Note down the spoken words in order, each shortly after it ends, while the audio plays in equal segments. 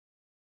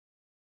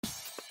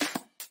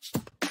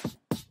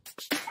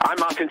I'm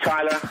Martin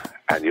Tyler,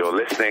 and you're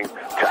listening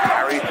to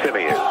Harry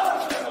Symeou.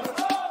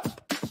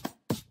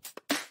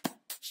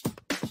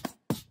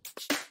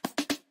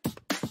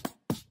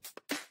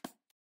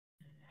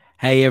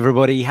 Hey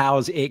everybody,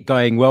 how's it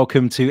going?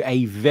 Welcome to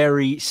a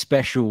very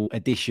special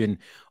edition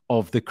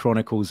of the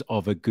Chronicles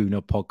of a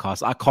Gooner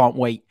podcast. I can't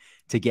wait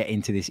to get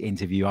into this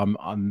interview.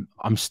 I'm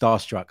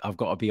starstruck, I've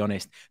got to be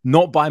honest.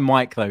 Not by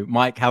Mike though.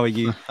 Mike, how are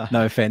you?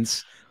 No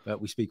offense, but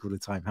we speak all the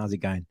time. How's it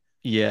going?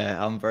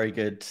 Yeah, I'm very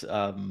good.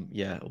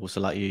 Yeah, also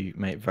like you,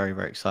 mate, very,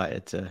 very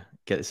excited to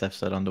get this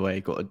episode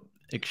underway. Got an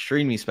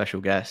extremely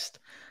special guest.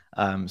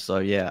 So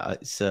yeah,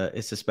 it's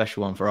a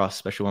special one for us,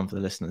 special one for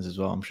the listeners as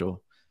well, I'm sure.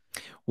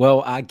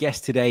 Well, our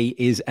guest today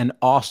is an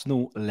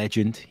Arsenal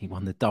legend. He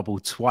won the double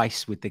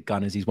twice with the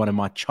Gunners. He's one of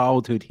my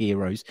childhood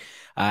heroes.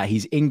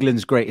 He's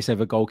England's greatest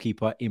ever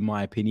goalkeeper, in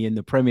my opinion.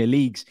 The Premier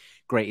League's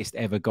greatest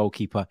ever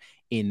goalkeeper,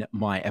 in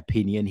my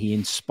opinion. He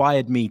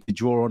inspired me to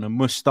draw on a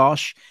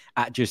moustache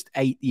at just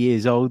 8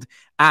 years old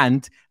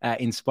and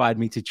inspired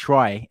me to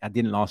try, I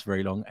didn't last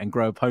very long, and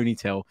grow a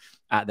ponytail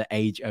at the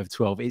age of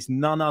 12. It's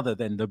none other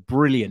than the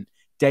brilliant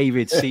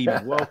David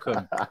Seaman.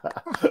 Welcome.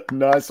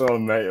 Nice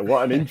one, mate.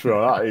 What an intro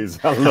that is.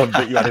 I love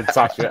that you had a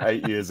tash at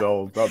 8 years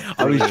old.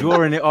 I was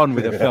drawing it on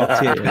with a felt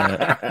tip.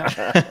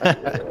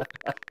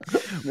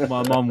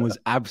 My mum was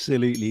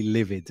absolutely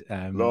livid.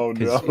 No.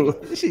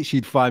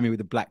 She'd find me with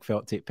a black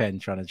felt tip pen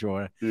trying to draw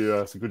her.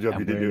 Yeah, it's a good job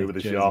you didn't do it with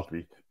a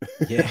Sharpie.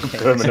 Yeah,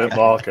 permanent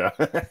marker.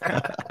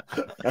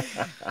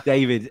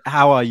 David,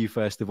 how are you,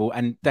 first of all?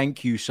 And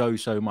thank you so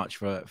much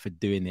for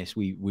doing this.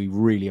 We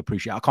really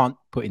appreciate it. I can't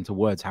put into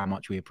words how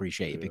much we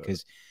appreciate it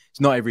because it's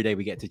not every day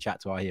we get to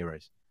chat to our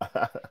heroes.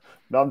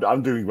 No,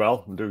 I'm doing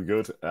well. I'm doing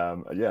good.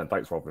 Yeah, and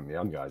thanks for having me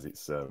on, guys.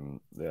 It's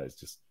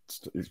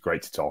it's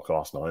great to talk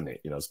Arsenal, isn't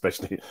it? You know,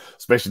 especially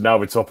now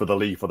we're top of the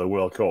league for the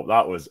World Cup.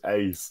 That was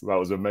ace. That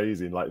was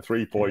amazing. Like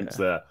 3 points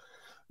there.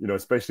 You know,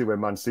 especially when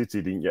Man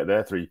City didn't get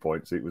their 3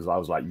 points, I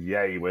was like,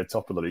 yay, we're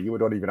top of the league. We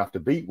don't even have to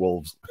beat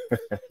Wolves.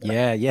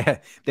 Yeah.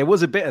 There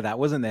was a bit of that,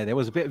 wasn't there? There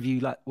was a bit of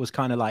you was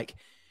kind of like,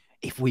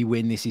 if we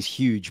win, this is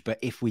huge, but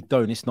if we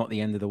don't, it's not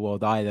the end of the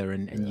world either.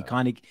 And you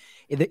kind of,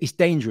 it's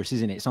dangerous,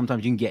 isn't it?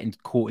 Sometimes you can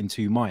get caught in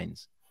two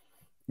minds.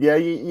 Yeah,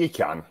 you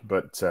can,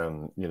 but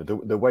you know,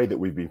 the way that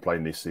we've been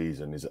playing this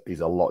season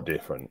is a lot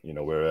different. You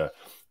know,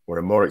 we're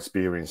a more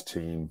experienced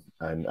team,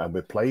 and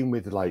we're playing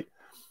with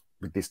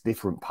this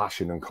different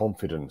passion and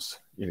confidence.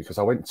 You know, because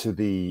I went to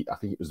I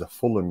think it was the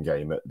Fulham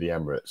game at the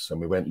Emirates,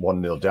 and we went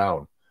 1-0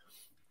 down,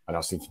 and I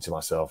was thinking to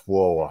myself,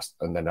 whoa!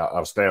 And then I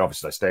was there.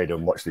 Obviously, I stayed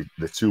and watched the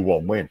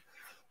 2-1 win.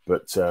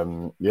 But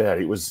yeah,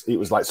 it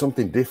was like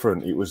something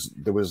different.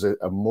 There was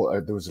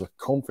a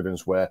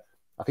confidence where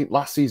I think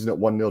last season at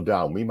 1-0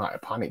 down, we might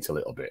have panicked a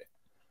little bit,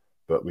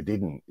 but we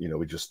didn't. You know,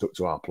 we just stuck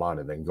to our plan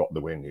and then got the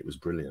win. It was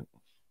brilliant.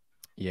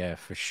 Yeah,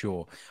 for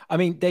sure. I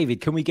mean, David,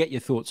 can we get your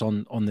thoughts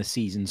on the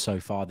season so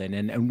far then,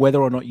 and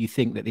whether or not you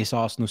think that this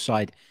Arsenal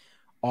side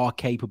are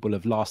capable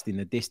of lasting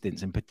the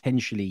distance and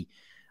potentially,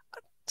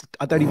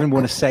 I don't even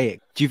want to say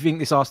it. Do you think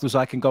this Arsenal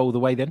side can go all the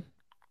way then?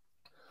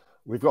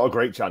 We've got a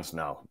great chance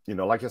now. You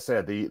know, like I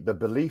said, the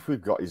belief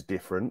we've got is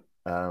different.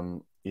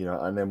 You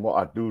know, and then what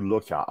I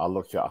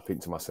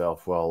think to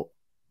myself, well,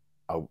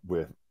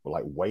 we're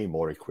like way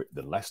more equipped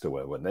than Leicester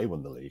were when they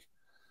won the league.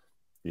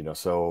 You know,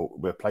 so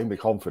we're playing with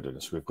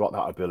confidence. We've got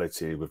that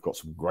ability. We've got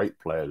some great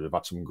players. We've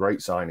had some great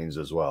signings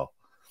as well.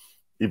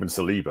 Even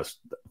Saliba,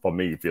 for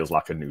me, feels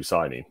like a new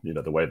signing. You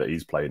know, the way that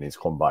he's playing, he's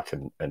come back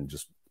and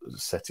just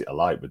set it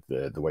alight with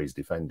the way he's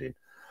defending.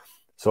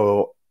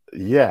 So,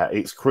 yeah,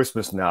 it's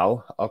Christmas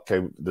now.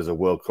 Okay, there's a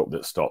World Cup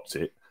that stops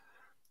it.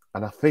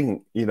 And I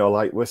think, you know,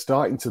 like we're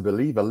starting to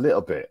believe a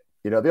little bit.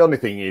 You know, the only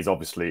thing is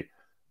obviously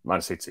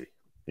Man City.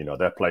 You know,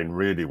 they're playing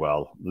really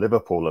well.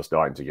 Liverpool are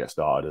starting to get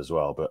started as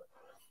well. But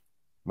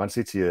Man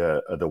City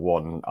are the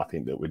one I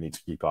think that we need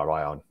to keep our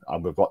eye on.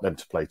 And we've got them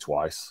to play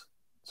twice.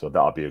 So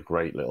that'll be a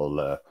great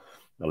little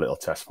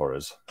test for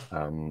us.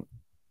 And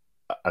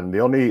the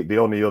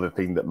only other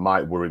thing that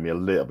might worry me a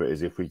little bit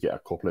is if we get a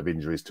couple of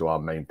injuries to our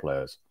main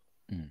players.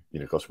 You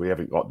know, because we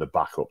haven't got the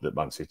backup that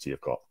Man City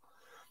have got.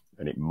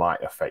 And it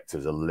might affect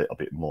us a little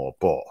bit more.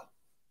 But,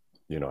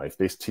 you know, if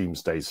this team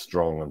stays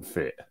strong and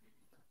fit,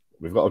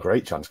 we've got a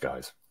great chance,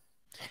 guys.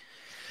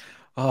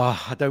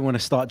 Oh, I don't want to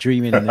start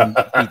dreaming and then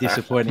be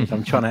disappointed.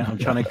 I'm trying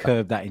to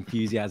curb that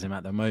enthusiasm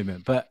at the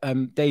moment. But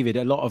David,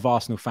 a lot of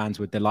Arsenal fans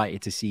were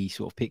delighted to see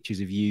sort of pictures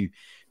of you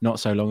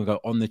not so long ago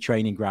on the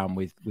training ground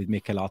with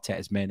Mikel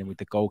Arteta's men and with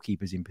the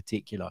goalkeepers in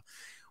particular.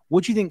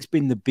 What do you think's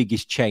been the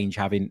biggest change,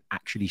 having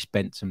actually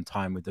spent some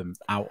time with them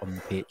out on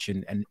the pitch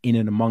and in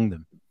and among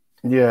them?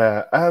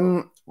 Yeah,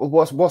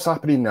 what's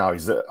happening now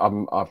is that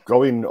I'm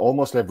going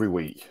almost every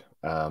week,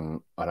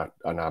 and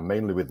I'm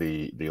mainly with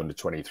the under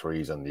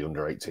 23s and the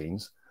under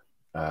 18s,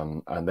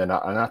 and then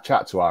I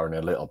chat to Aaron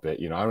a little bit.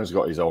 You know, Aaron's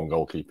got his own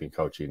goalkeeping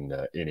coach in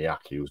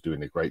Iñaki, who's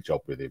doing a great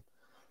job with him.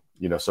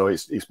 You know, so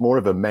it's more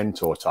of a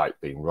mentor type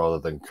thing rather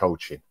than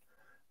coaching.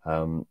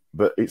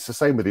 But it's the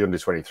same with the under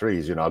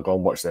 23s. You know, I'll go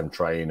and watch them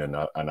train,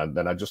 and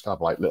then I just have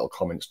like little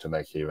comments to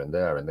make here and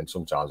there, and then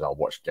sometimes I'll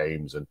watch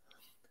games and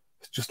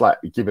It's just like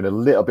giving a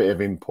little bit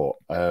of input.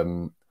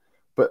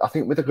 But I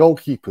think with the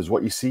goalkeepers,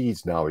 what you see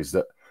is now is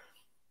that,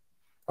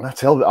 and I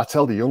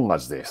tell the young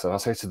lads this, and I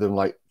say to them,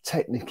 like,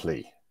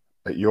 technically,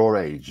 at your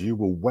age, you're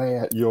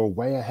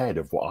way ahead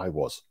of what I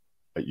was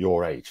at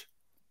your age.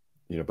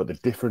 But the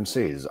difference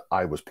is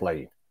I was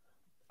playing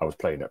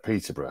at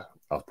Peterborough.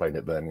 I was playing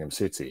at Birmingham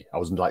City. I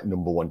was like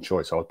number one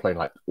choice. I was playing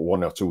like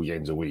 1 or 2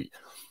 games a week.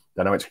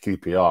 Then I went to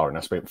QPR and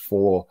I spent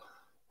four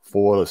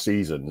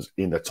seasons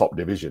in the top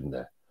division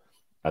there.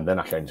 And then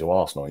I came to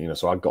Arsenal,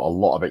 so I've got a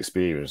lot of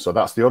experience. So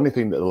that's the only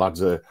thing that the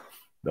lads are,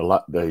 the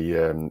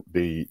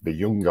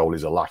young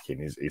goalies are lacking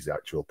is the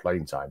actual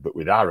playing time. But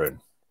with Aaron,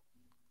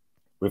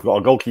 we've got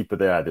a goalkeeper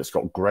there that's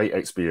got great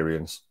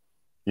experience,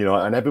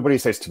 and everybody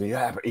says to me,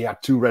 yeah, but he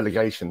had 2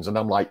 relegations. And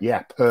I'm like,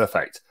 yeah,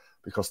 perfect.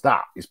 Because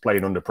that is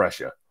playing under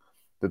pressure.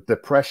 The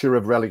pressure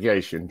of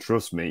relegation,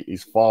 trust me,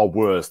 is far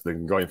worse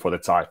than going for the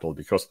title,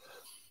 because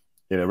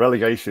in a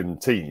relegation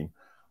team,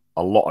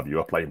 a lot of you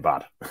are playing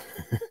bad.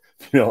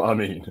 You know what I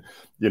mean?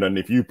 And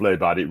if you play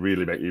bad, it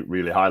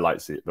really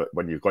highlights it. But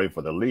when you're going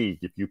for the league,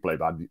 if you play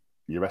bad,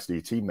 the rest of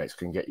your teammates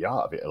can get you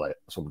out of it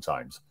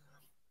sometimes.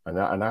 And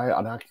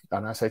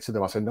I say to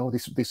them, I said, no,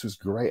 this was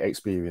great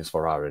experience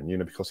for Aaron,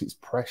 because it's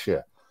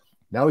pressure.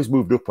 Now he's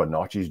moved up a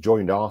notch. He's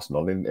joined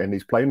Arsenal, and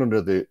he's playing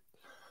under the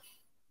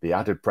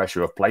added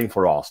pressure of playing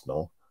for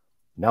Arsenal.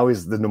 Now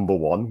he's the number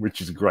one, which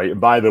is great.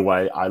 And by the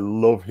way, I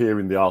love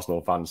hearing the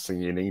Arsenal fans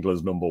singing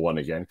England's number one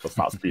again, because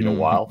that's been a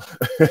while.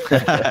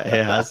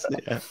 It has,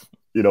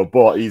 yeah.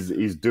 But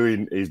he's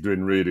doing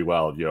really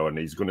well, and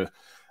he's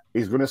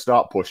gonna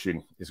start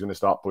pushing. He's gonna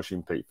start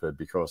pushing Pickford,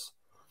 because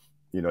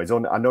I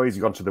know he's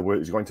going to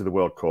the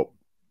World Cup.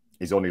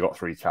 He's only got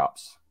 3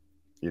 caps,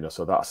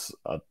 so that's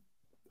a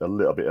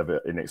little bit of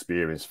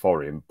inexperience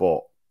for him,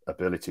 but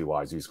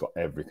ability-wise, he's got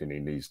everything he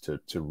needs to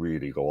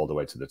really go all the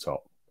way to the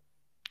top.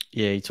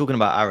 Yeah, you're talking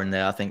about Aaron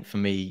there. I think for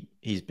me,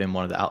 he's been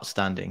one of the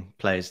outstanding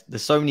players.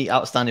 There's so many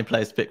outstanding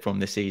players to pick from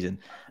this season.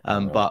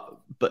 But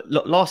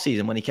last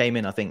season when he came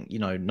in, I think,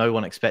 no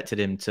one expected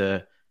him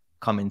to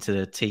come into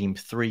the team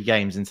 3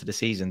 games into the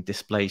season,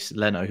 displace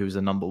Leno, who was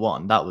the number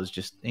 1. That was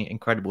just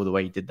incredible the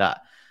way he did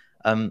that.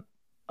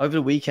 Over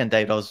the weekend,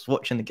 David, I was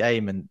watching the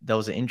game and there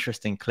was an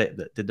interesting clip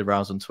that did the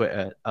rounds on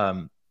Twitter.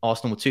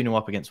 Arsenal were 2-0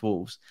 up against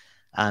Wolves,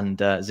 and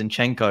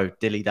Zinchenko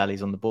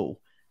dilly-dallies on the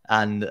ball.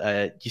 And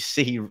you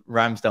see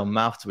Ramsdale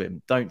mouth to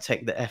him, "Don't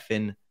take the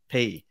effing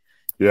P."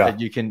 Yeah,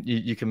 and you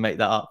can make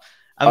that up.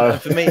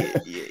 And for me,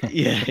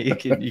 yeah, you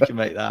can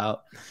make that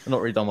out. I'm not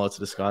really done well to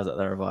disguise that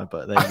there, have I?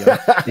 But there you go.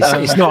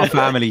 It's not a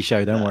family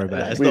show. Don't worry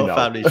about it. It's not a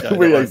family show.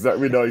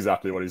 We know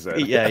exactly what he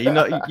said. Yeah,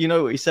 you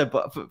know what he said.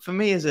 But for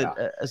me, as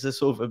a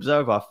sort of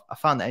observer, I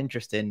found that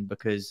interesting,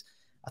 because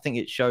I think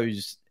it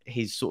shows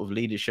his sort of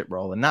leadership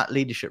role, and that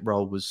leadership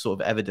role was sort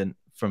of evident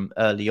from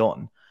early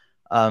on.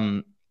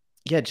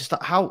 Just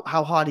how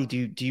highly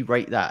do you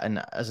rate that?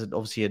 And as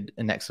obviously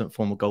an excellent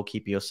former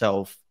goalkeeper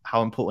yourself,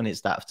 how important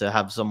is that to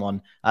have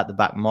someone at the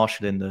back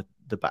marshalling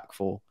the back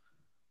 4?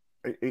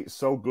 It's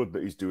so good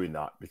that he's doing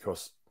that,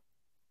 because,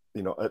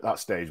 at that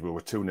stage we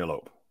were 2-0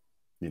 up,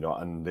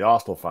 and the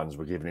Arsenal fans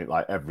were giving it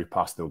like every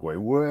pass they were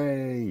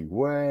going,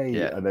 way.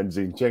 Yeah. And then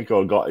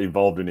Zinchenko got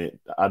involved in it,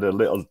 had a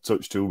little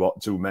touch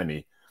too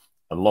many,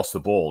 and lost the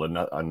ball.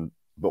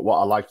 But what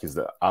I like is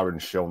that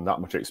Aaron's shown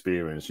that much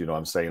experience.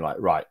 I'm saying, like,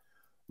 right,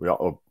 we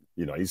are,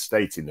 he's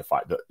stating the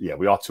fact that, yeah,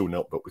 we are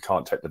 2-0, but we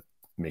can't take the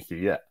mickey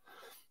yet.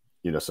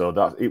 So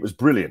that it was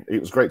brilliant. It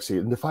was great to see.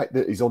 And the fact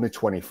that he's only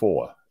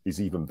 24 is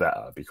even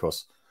better,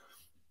 because,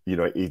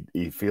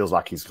 he feels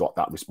like he's got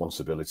that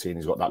responsibility and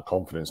he's got that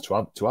confidence to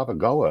have a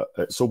go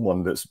at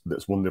someone that's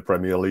won the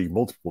Premier League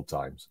multiple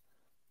times,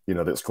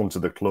 that's come to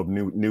the club,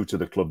 new to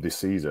the club this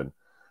season.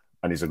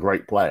 And he's a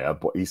great player,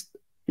 but he's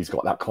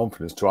got that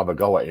confidence to have a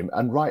go at him,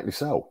 and rightly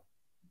so.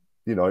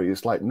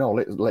 It's like, no,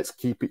 let's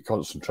keep it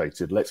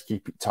concentrated. Let's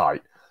keep it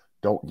tight.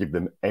 Don't give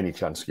them any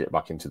chance to get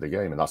back into the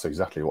game. And that's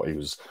exactly what he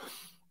was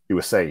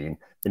saying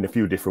in a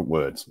few different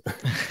words.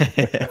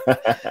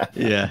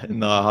 Yeah,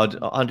 no,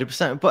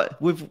 100%.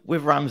 But with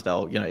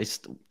Ramsdale,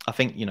 I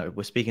think,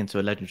 we're speaking to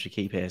a legendary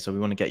keeper here, so we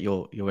want to get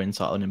your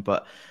insight on him.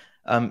 But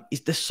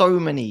there's so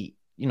many,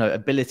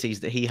 abilities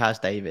that he has,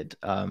 David.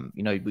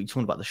 We're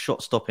talking about the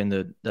shot stopping,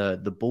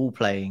 the ball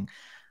playing.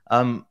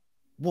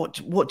 What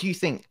do you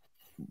think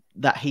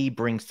that he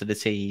brings to the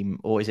team,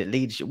 or is it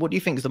leadership? What do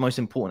you think is the most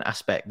important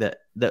aspect that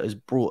has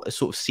brought a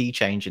sort of sea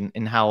change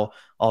in how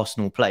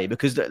Arsenal play?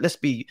 Because let's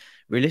be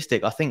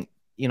realistic. I think,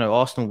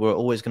 Arsenal were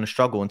always going to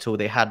struggle until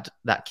they had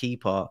that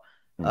keeper,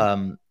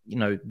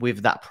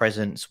 with that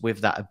presence,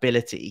 with that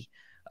ability.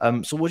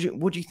 So what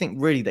do you think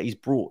really that he's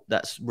brought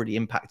that's really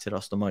impacted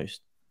us the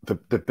most?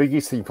 The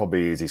biggest thing for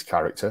me is his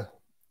character,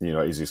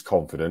 is his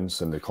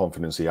confidence, and the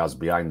confidence he has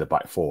behind the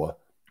back 4.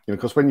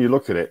 Because when you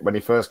look at it, when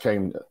he first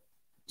came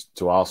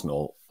to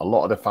Arsenal, a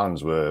lot of the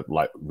fans were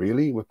like,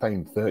 really? We're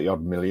paying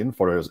 30-odd million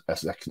for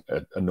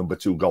a number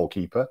 2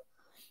 goalkeeper?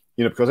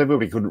 Because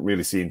everybody couldn't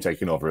really see him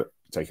taking over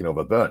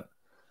Burn.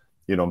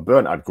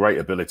 Burn had great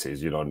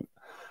abilities,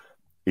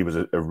 he was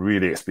a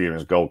really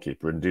experienced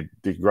goalkeeper and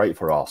did great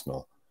for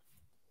Arsenal.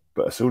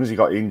 But as soon as he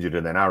got injured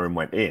and then Aaron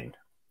went in,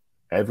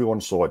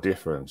 everyone saw a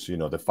difference. You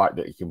know, the fact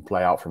that he can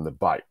play out from the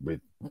back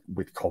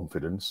with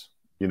confidence.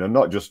 You know,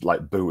 not just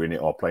like booting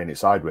it or playing it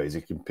sideways.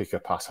 He can pick a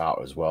pass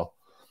out as well.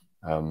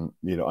 You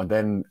know, and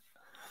then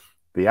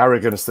the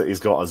arrogance that he's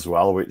got as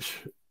well, which,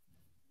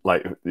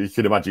 like, you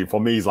can imagine for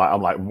me,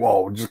 I'm like,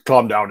 whoa, just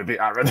calm down a bit,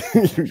 Aaron.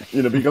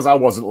 You know, because I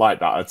wasn't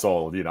like that at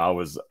all. You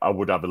know, I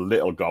would have a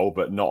little go,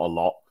 but not a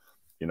lot.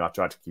 You know, I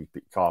tried to keep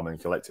it calm and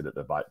collected at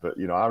the back. But,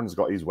 you know, Aaron's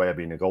got his way of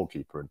being a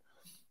goalkeeper. And,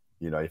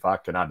 you know, if I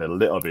can add a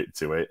little bit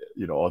to it,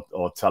 you know,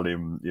 or tell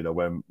him, you know,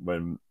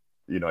 when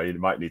you know, he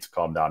might need to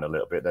calm down a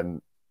little bit,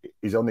 then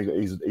he's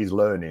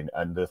learning.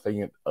 And the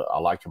thing I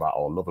like about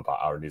or love about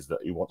Aaron is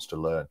that he wants to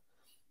learn.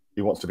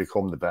 He wants to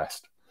become the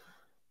best.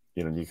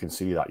 You know, and you can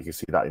see that. You can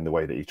see that in the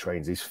way that he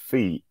trains. His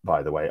feet,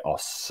 by the way, are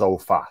so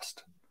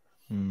fast.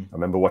 I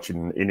remember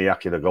watching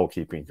Iniaki, the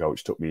goalkeeping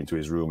coach, took me into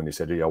his room and he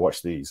said, "Yeah,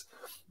 watch these."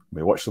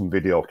 We watched some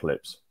video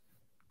clips.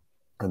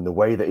 And the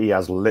way that he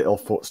has little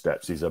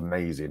footsteps is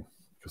amazing,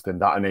 because then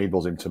that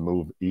enables him to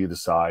move either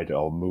side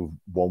or move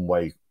one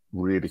way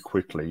really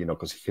quickly, you know,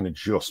 because he can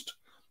adjust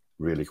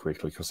really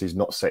quickly because he's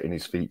not setting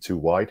his feet too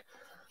wide.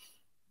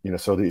 You know,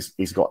 so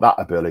he's got that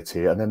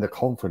ability. And then the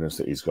confidence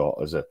that he's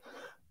got as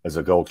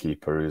a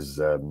goalkeeper is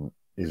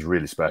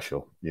really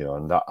special, you know,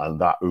 and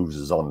that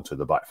oozes on to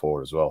the back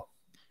four as well.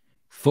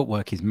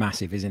 Footwork is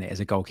massive, isn't it,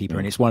 as a goalkeeper?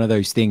 And it's one of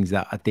those things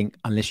that I think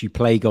unless you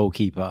play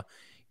goalkeeper,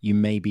 you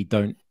maybe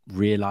don't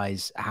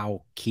realize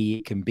how key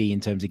it can be in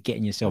terms of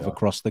getting yourself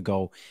across the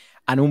goal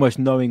and almost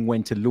knowing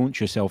when to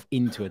launch yourself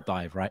into a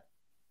dive, right?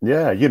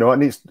 Yeah, you know,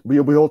 and we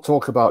all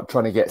talk about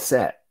trying to get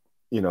set,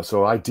 you know,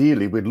 so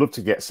ideally we'd love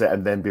to get set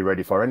and then be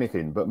ready for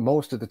anything. But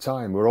most of the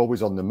time we're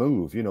always on the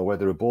move, you know,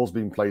 whether a ball's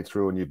being played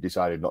through and you've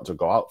decided not to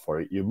go out for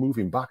it, you're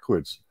moving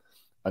backwards.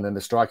 And then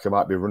the striker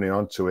might be running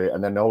onto it.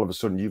 And then all of a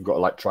sudden you've got to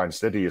like try and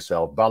steady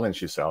yourself,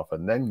 balance yourself,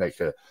 and then make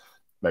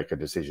a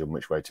decision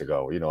which way to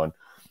go, you know. And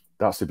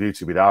that's the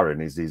beauty with Aaron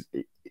is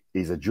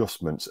his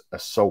adjustments are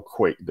so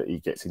quick that he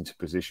gets into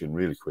position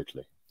really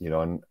quickly, you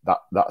know, and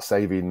that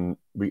saving,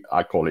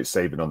 I call it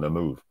saving on the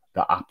move.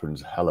 That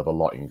happens a hell of a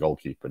lot in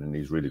goalkeeping, and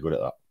he's really good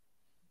at that.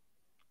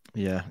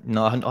 Yeah,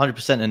 no,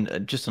 100%.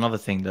 And just another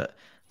thing that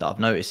I've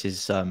noticed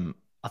is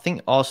I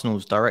think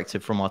Arsenal's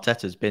directive from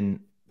Arteta has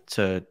been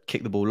to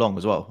kick the ball long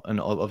as well, and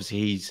obviously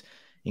he's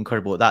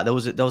incredible at that. There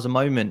was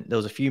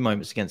a few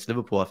moments against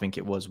Liverpool, I think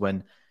it was,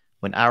 when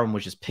Aaron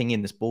was just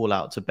pinging this ball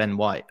out to Ben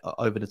White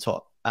over the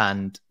top,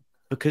 and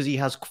because he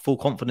has full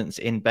confidence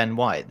in Ben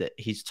White that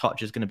his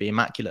touch is going to be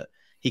immaculate,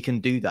 he can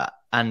do that.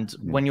 And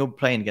when you're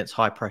playing against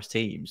high press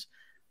teams,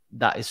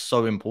 that is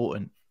so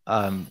important.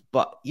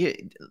 But yeah,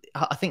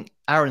 I think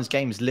Aaron's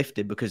game is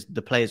lifted because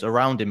the players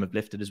around him have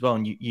lifted as well,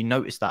 and you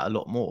notice that a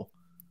lot more.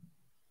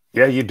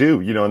 Yeah, you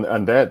do, you know,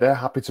 and they're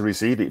happy to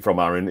receive it from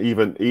Aaron,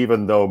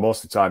 even though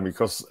most of the time,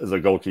 because as a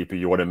goalkeeper,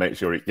 you want to make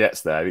sure it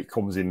gets there. It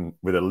comes in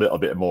with a little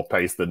bit more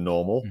pace than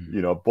normal,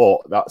 you know,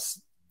 but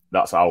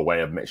that's our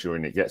way of making sure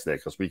it gets there,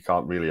 because we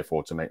can't really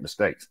afford to make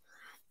mistakes.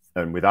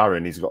 And with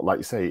Aaron, he's got, like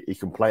you say, he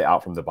can play it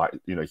out from the back,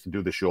 you know, he can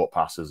do the short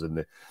passes and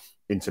the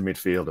into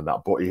midfield and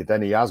that, but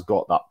then he has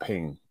got that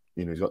ping,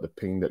 you know, he's got the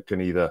ping that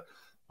can either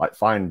like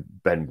find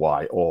Ben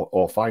White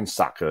or find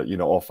Saka, you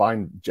know, or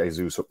find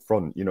Jesus up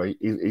front. You know,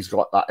 he's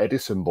got that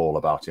Edison ball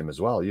about him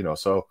as well, you know.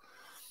 So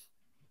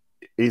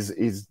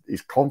his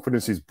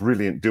confidence is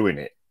brilliant doing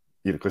it,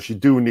 you know, because you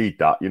do need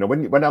that. You know,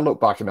 when I look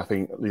back and I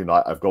think, you know,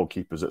 of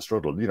goalkeepers that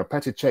struggled, you know,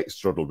 Petr Cech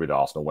struggled with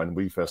Arsenal when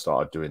we first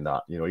started doing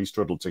that. You know, he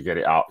struggled to get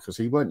it out because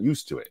he weren't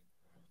used to it.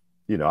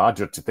 You know, I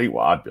just to think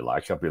what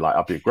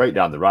I'd be great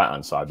down the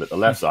right-hand side, but the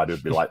left side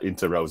would be like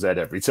into Rose Ed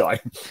every time.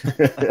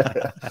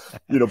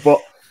 You know,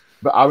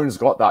 but Aaron's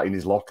got that in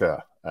his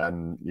locker,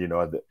 and you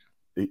know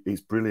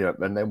he's brilliant.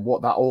 And then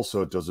what that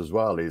also does as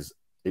well is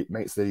it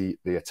makes the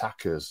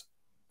attackers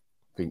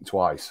think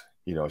twice.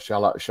 You know,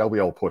 shall we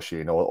all push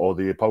in, or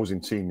the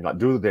opposing team, like,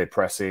 do they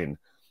press in,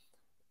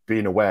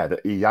 being aware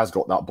that he has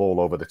got that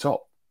ball over the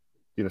top.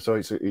 You know, so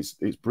it's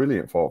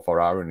brilliant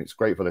for Aaron. It's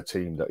great for the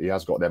team that he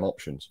has got them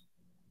options.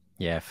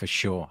 Yeah, for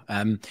sure.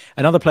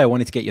 Another player I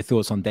wanted to get your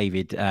thoughts on,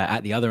 David,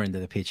 at the other end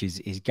of the pitch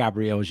is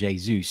Gabriel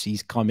Jesus.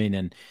 He's come in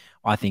and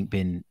I think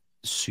been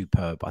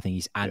superb. I think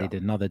he's added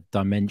another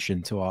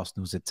dimension to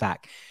Arsenal's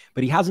attack,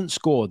 but he hasn't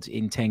scored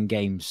in 10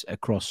 games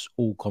across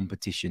all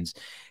competitions.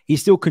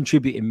 He's still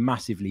contributing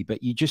massively,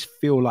 but you just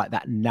feel like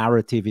that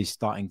narrative is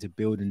starting to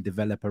build and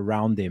develop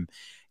around him.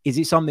 Is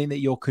it something that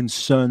you're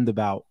concerned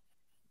about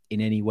in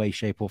any way,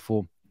 shape or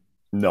form?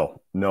 No,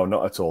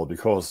 not at all.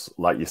 Because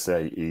like you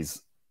say,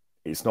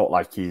 it's not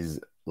like he's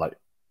like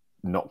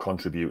not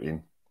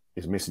contributing.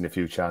 He's missing a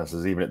few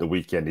chances. Even at the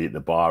weekend, he hit the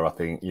bar, I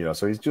think. You know,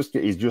 so he's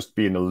just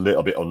being a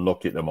little bit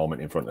unlucky at the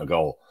moment in front of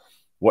goal.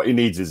 What he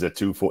needs is a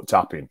 2-foot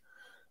tapping,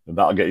 and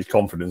that'll get his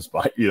confidence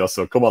back. You know,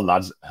 so come on,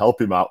 lads,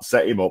 help him out,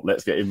 set him up.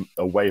 Let's get him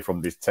away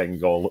from this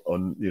 10-goal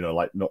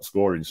like not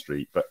scoring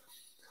streak. But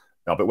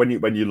when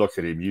you look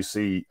at him, you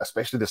see,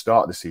 especially the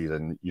start of the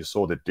season, you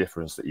saw the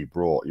difference that he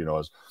brought. You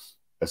know,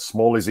 as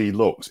small as he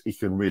looks, he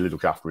can really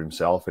look after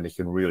himself and he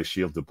can really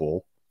shield the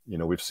ball. You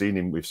know, we've seen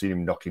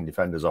him knocking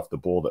defenders off the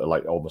ball that are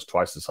like almost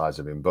twice the size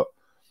of him. But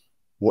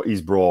what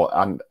he's brought,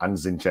 and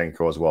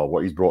Zinchenko as well,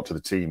 what he's brought to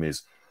the team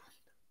is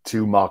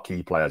two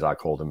marquee players, I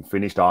call them,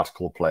 finished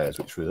article players,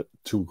 which were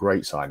two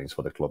great signings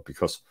for the club,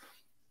 because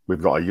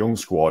we've got a young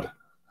squad,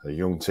 a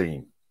young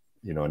team,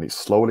 you know, and it's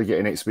slowly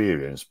getting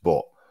experience,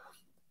 but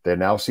they're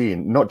now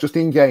seeing, not just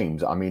in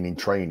games, I mean in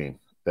training,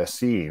 they're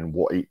seeing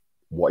what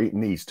it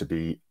needs to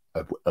be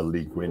a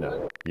league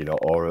winner, you know,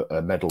 or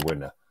a medal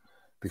winner,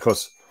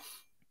 because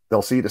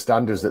they'll see the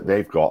standards that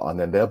they've got, and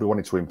then they'll be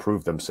wanting to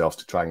improve themselves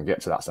to try and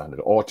get to that standard,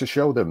 or to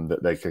show them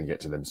that they can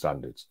get to them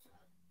standards.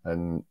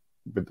 And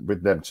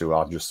with them two,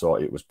 I just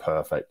thought it was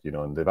perfect, you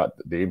know, and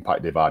the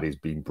impact they've had has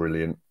been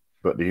brilliant,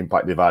 but the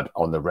impact they've had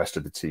on the rest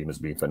of the team has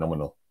been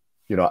phenomenal,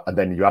 you know. And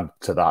then you add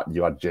to that,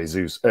 you had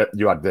Jesus,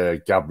 you had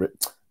Gabriel,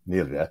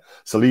 nearly there,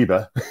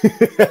 Saliba.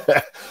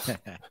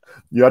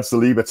 You add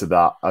Saliba to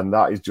that, and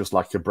that is just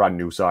like a brand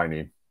new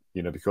signing,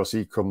 you know, because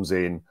he comes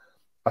in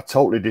a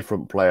totally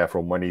different player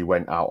from when he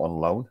went out on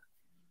loan,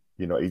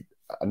 you know.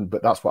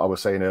 But that's what I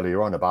was saying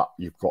earlier on about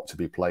you've got to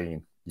be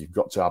playing, you've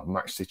got to have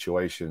match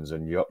situations,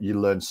 and you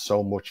learn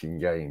so much in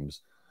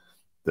games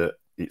that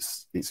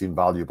it's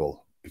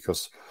invaluable,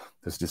 because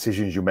there's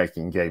decisions you make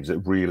in games that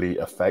really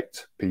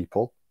affect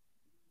people.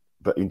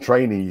 But in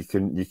training,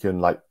 you can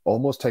like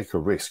almost take a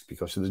risk,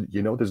 because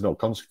you know there's no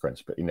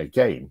consequence. But in a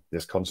game,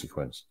 there's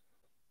consequence,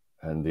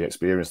 and the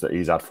experience that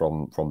he's had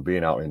from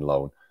being out in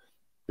loan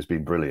has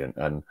been brilliant.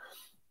 And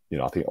you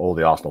know, I think all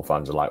the Arsenal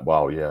fans are like,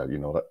 wow, yeah, you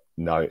know,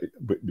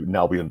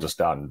 now we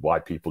understand why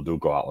people do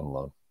go out on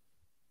loan.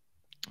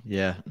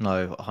 Yeah,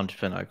 no,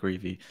 100%. I agree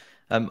with you.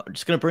 I'm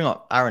just going to bring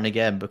up Aaron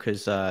again,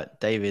 because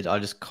David, I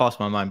just cast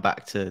my mind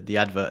back to the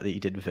advert that you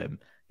did with him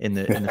in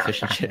the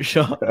fish and chip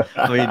shop.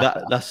 I mean,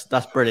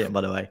 that's brilliant, by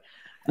the way.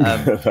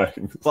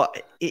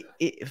 But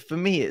it for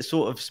me, it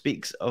sort of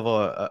speaks of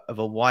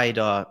a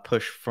wider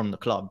push from the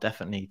club,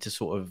 definitely, to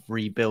sort of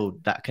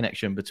rebuild that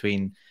connection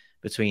between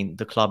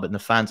the club and the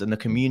fans and the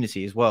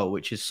community as well,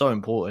 which is so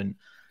important.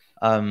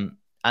 And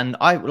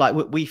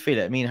we feel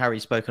it. Me and Harry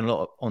spoken a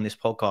lot on this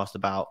podcast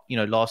about, you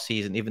know, last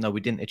season, even though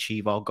we didn't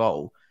achieve our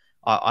goal,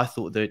 I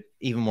thought that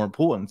even more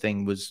important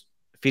thing was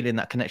feeling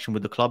that connection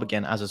with the club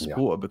again as a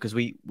supporter, because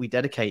we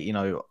dedicate, you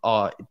know,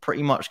 our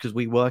pretty much, because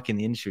we work in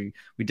the industry,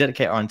 we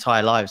dedicate our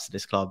entire lives to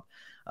this club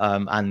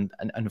and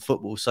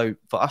football. So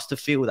for us to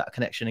feel that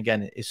connection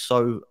again is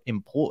so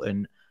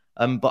important.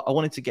 But I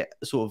wanted to get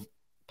sort of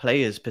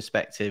players'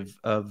 perspective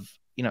of,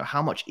 you know,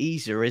 how much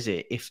easier is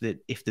it if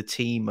the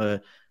team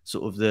are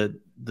sort of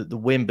the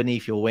wind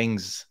beneath your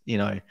wings, you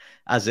know,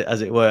 as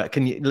it were.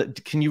 Can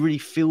you really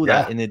feel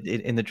that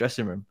in the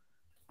dressing room?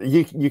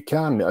 You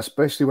can,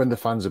 especially when the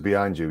fans are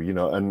behind you, you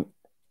know, and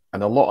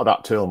a lot of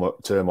that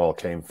turmoil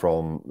came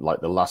from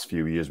like the last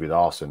few years with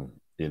Arsenal.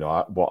 You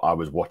know, what I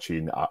was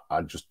watching,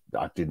 I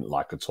didn't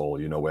like at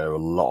all, you know, where a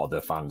lot of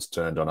the fans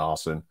turned on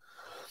Arsenal,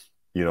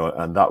 you know,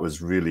 and that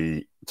was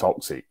really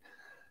toxic.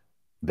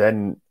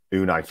 Then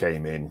Unai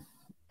came in,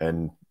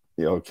 and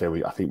you know, okay,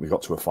 I think we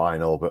got to a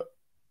final, but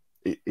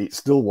it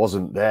still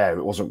wasn't there.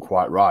 It wasn't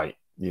quite right,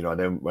 you know. And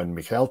then when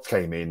Mikel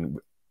came in,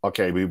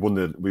 okay, we won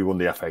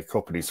the FA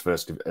Cup in his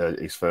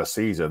first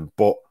season,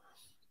 but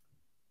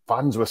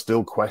fans were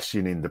still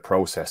questioning the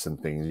process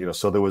and things, you know.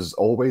 So there was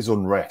always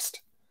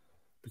unrest,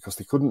 because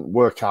they couldn't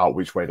work out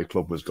which way the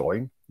club was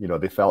going. You know,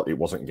 they felt it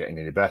wasn't getting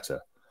any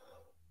better.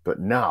 But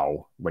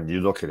now, when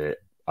you look at it,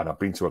 and I've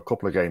been to a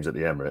couple of games at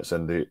the Emirates,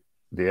 and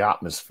the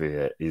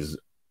atmosphere is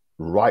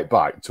right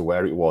back to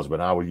where it was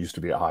when I used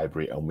to be at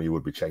Highbury and we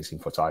would be chasing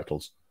for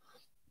titles.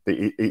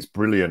 It's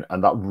brilliant,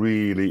 and that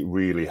really,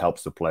 really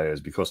helps the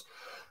players, because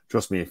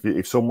trust me,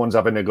 if someone's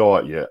having a go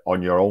at you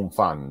on your own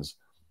fans,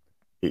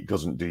 it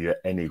doesn't do you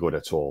any good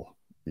at all,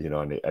 you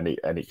know, and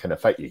it can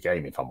affect your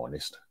game, if I'm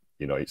honest.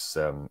 You know, it's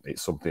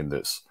something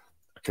that's,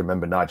 I can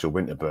remember Nigel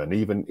Winterburn,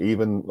 even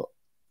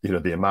you know,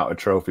 the amount of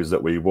trophies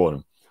that we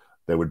won,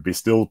 there would be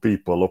still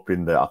people up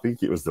in I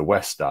think it was the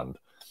West Stand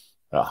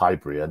at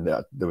Highbury, and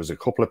there was a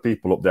couple of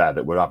people up there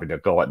that were having a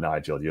go at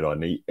Nigel, you know,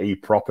 and he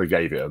proper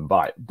gave it a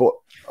bite. But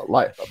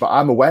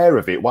I'm aware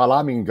of it. While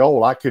I'm in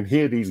goal, I can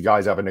hear these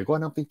guys having a go,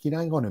 and I'm thinking,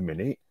 hang on a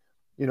minute,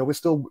 you know, we're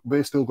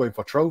still going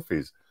for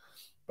trophies.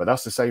 But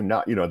that's the same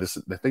now. You know,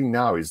 the thing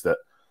now is that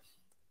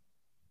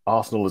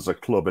Arsenal as a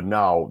club, and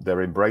now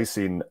they're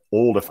embracing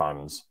all the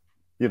fans.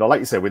 You know, like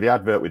you said, with the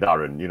advert with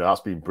Aaron, you know,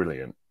 that's been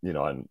brilliant. You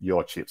know, and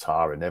your chips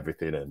are and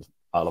everything, and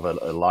I'll have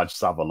a large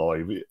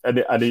Savoy, and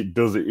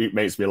it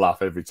makes me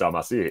laugh every time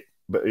I see it.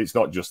 But it's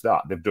not just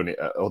that; they've done it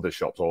at other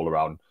shops all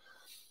around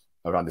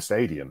the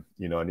stadium.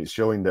 You know, and it's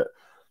showing that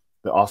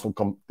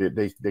Arsenal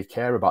they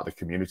care about the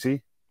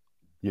community.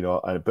 You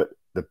know, but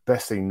the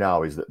best thing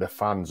now is that the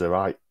fans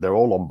are they're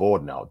all on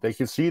board now. They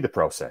can see the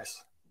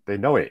process. They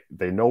know it.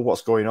 They know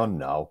what's going on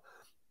now.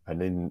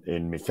 And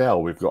in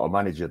Mikel, we've got a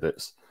manager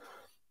that's,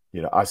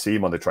 you know, I see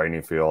him on the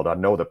training field. I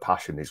know the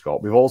passion he's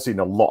got. We've all seen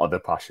a lot of the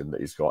passion that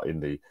he's got in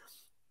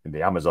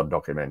the Amazon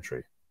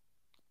documentary.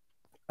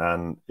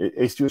 And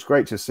it's just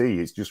great to see.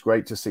 It's just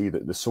great to see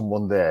that there's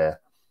someone there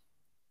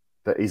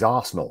that is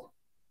Arsenal,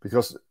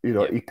 because, you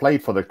know, he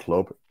played for the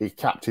club, he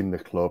captained the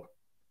club,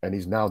 and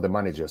he's now the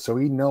manager. So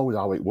he knows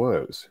how it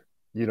works,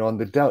 you know, and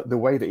the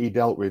way that he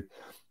dealt with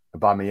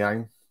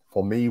Aubameyang,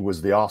 for me,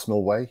 was the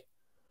Arsenal way.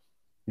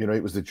 You know,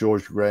 it was the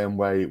George Graham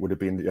way. It would have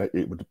been,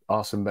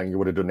 Arsene Wenger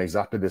would have done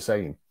exactly the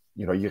same.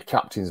 You know, your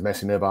captain's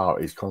messing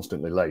about, he's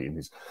constantly late, and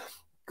he's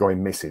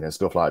going missing and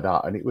stuff like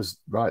that. And it was,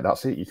 right,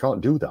 that's it. You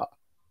can't do that.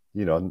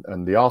 You know,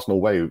 and the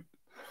Arsenal way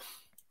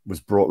was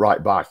brought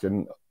right back.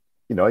 And,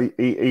 you know,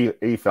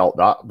 he felt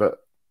that, but,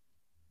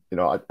 you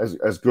know,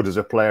 as good as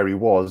a player he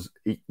was,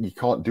 you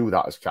can't do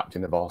that as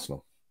captain of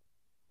Arsenal.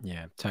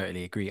 Yeah,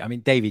 totally agree. I mean,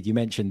 David, you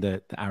mentioned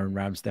the Aaron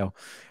Ramsdale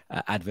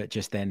advert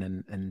just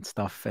then and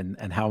stuff,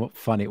 and how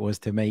fun it was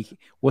to make.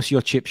 What's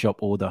your chip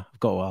shop order? I've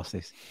got to ask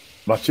this.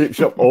 My chip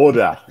shop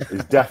order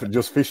is definitely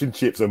just fish and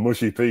chips and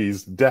mushy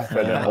peas,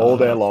 definitely all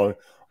day long.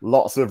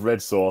 Lots of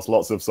red sauce,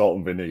 lots of salt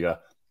and vinegar,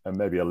 and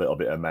maybe a little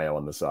bit of mayo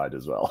on the side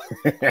as well.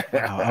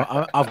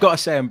 I've got to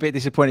say, I'm a bit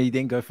disappointed you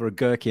didn't go for a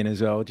gherkin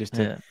as well, just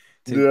to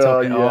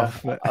top it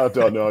off. I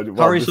don't know.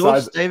 Curry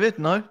sauce, David?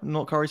 No,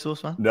 not curry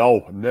sauce, man.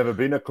 No, never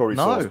been a curry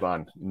sauce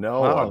man.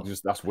 No, wow.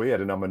 That's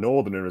weird, and I'm a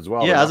northerner as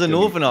well. Yeah, as a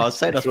northerner, I'd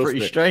say that's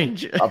pretty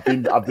strange. I've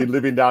been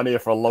living down here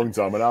for a long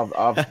time,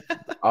 and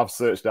I've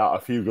searched out a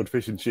few good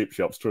fish and chip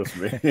shops. Trust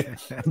me.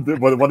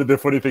 One of the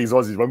funny things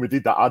is when we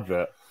did that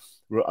advert,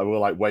 we were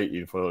like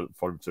waiting for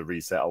him to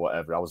reset or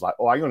whatever. I was like,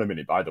 oh, hang on a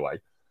minute. By the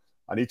way,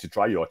 I need to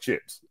try your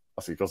chips.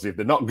 I said, because if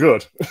they're not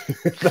good,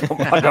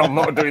 I'm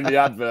not doing the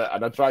advert.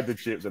 And I tried the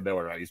chips and they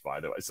were nice, by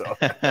the way. So,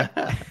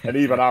 and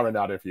even Aaron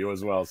had a few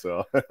as well.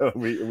 So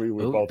we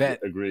both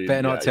agreed.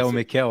 Better not tell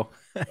Mikel.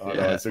 Oh,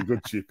 no, it's a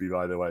good chippy,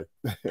 by the way.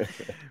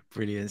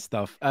 Brilliant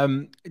stuff.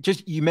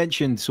 Just you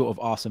mentioned sort of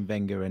Arsene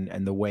Wenger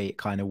and the way it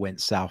kind of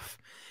went south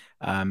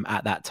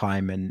at that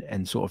time,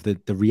 and sort of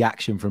the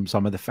reaction from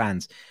some of the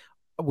fans.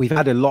 We've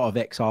had a lot of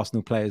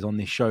ex-Arsenal players on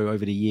this show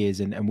over the years,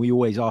 and we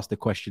always ask the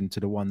question to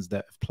the ones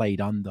that have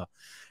played under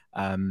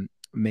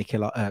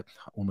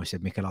almost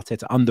said Mikel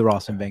Arteta, under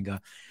Arsene Wenger,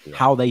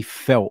 how they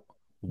felt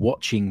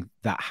watching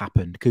that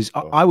happen. Because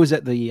I was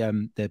at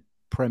the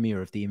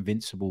premiere of the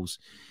Invincibles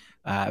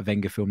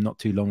Wenger film not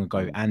too long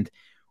ago, and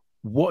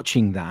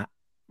watching that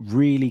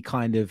really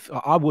kind of,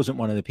 I wasn't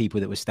one of the people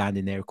that was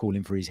standing there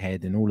calling for his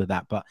head and all of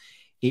that, but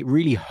it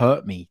really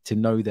hurt me to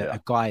know that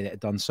a guy that had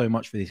done so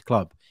much for this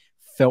club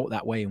felt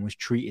that way and was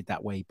treated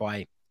that way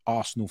by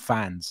Arsenal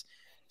fans.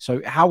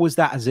 So how was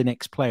that as an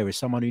ex-player, as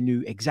someone who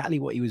knew exactly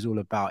what he was all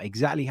about,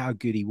 exactly how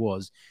good he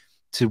was,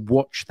 to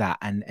watch that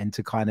and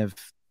to kind of,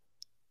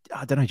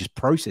 I don't know, just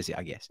process it,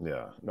 I guess?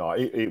 Yeah, no,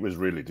 it was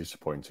really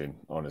disappointing,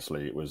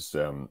 honestly. It was,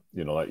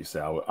 you know, like you say,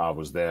 I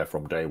was there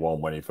from day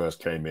one when he first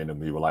came in, and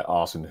we were like,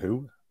 Arsene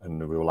who? And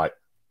we were like,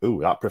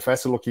 ooh, that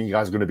professor-looking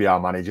guy's going to be our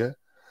manager.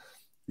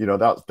 You know,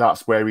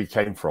 that's where he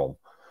came from.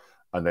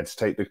 And then to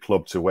take the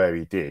club to where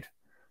he did,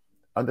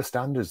 and the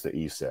standards that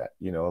he set,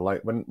 you know,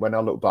 like when I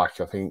look back,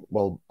 I think,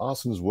 well,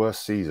 Arsenal's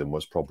worst season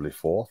was probably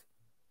fourth,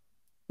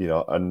 you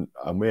know, and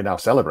we're now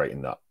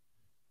celebrating that.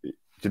 Do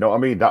you know what I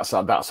mean? That's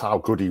how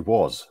good he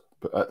was.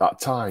 But at that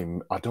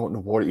time, I don't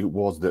know what it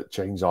was that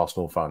changed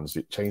Arsenal fans.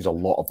 It changed a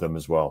lot of them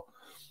as well.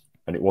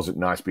 And it wasn't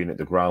nice being at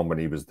the ground when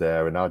he was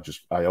there. And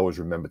I always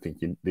remember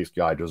thinking, this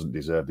guy doesn't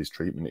deserve this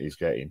treatment that he's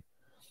getting,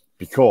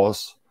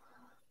 because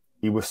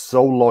he was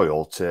so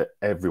loyal to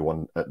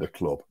everyone at the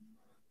club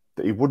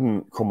that he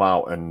wouldn't come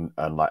out and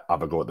like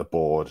have a go at the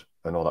board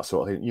and all that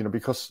sort of thing, you know,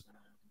 because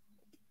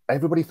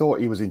everybody thought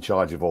he was in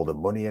charge of all the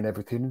money and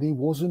everything, and he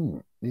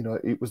wasn't. You know,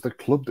 it was the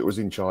club that was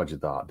in charge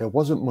of that. There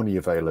wasn't money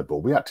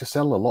available. We had to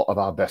sell a lot of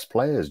our best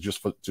players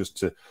just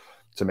to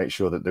make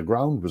sure that the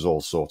ground was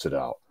all sorted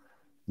out.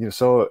 You know,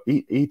 so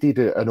he did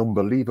an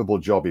unbelievable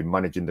job in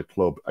managing the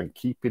club and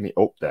keeping it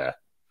up there.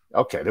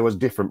 Okay, there was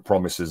different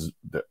promises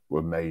that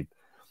were made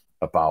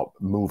about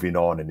moving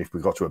on, and if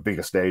we got to a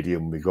bigger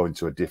stadium, we go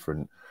into a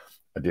different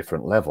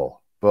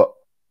level. But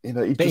you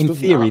know, but in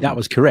theory, that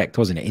was correct,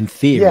 wasn't it? In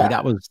theory,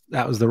 that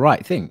was the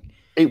right thing.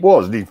 It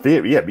was in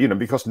theory, yeah. You know,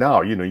 because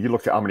now, you know, you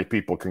look at how many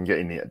people can get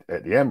in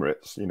at the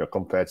Emirates, you know,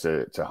 compared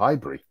to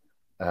Highbury.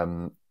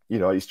 You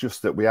know, it's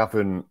just that we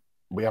haven't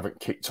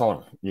kicked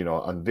on, you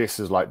know, and this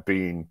has like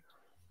been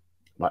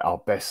like our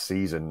best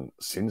season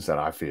since then,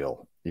 I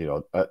feel, you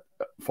know,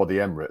 for the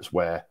Emirates,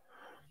 where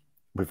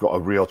we've got a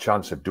real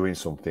chance of doing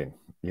something,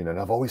 you know. And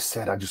I've always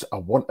said, I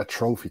want a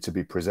trophy to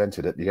be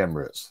presented at the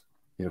Emirates,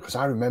 you know, because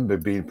I remember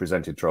being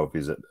presented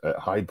trophies at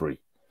Highbury,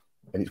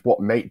 and it's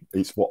what made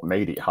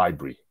it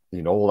Highbury,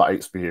 you know, all that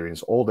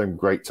experience, all them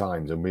great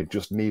times, and we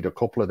just need a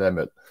couple of them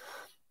at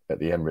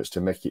the Emirates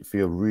to make it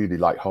feel really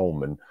like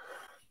home.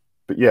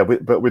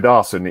 But with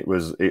Arsene, it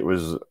was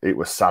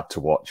sad to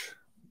watch,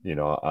 you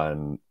know,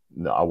 and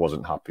I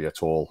wasn't happy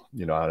at all,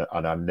 you know,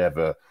 and I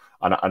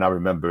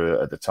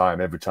remember at the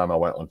time, every time I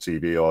went on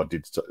TV or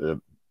did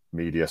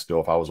media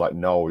stuff, I was like,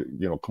 no,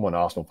 you know, come on,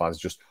 Arsenal fans,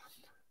 just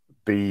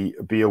be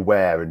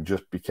aware and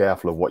just be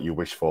careful of what you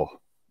wish for,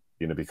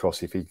 you know,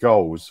 because if he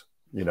goes,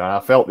 You know, I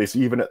felt this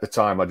even at the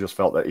time. I just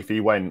felt that if he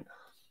went,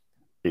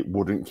 it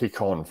wouldn't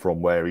kick on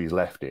from where he's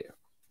left it.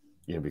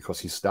 You know, because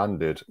his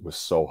standard was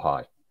so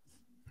high.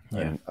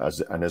 Yeah.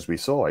 And as we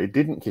saw, it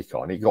didn't kick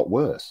on. It got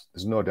worse.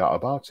 There's no doubt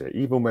about it.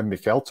 Even when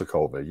Mikel took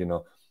over, you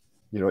know,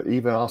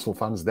 even Arsenal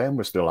fans then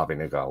were still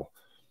having a go.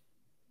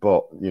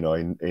 But you know,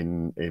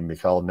 in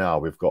Mikel now,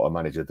 we've got a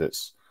manager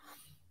that's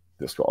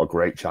got a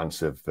great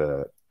chance of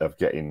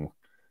getting.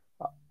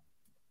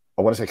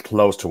 I want to say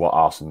close to what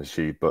Arsenal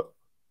achieved, but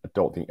I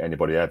don't think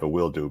anybody ever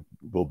will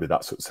be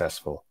that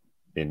successful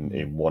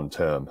in one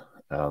term.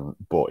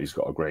 But he's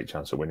got a great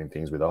chance of winning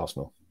things with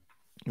Arsenal.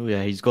 Oh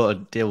yeah, he's got to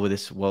deal with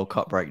this World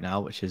Cup break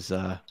now, which is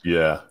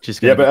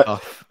just be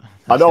tough.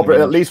 I know, but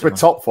at least we're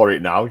top for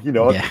it now. You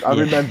know, Yeah.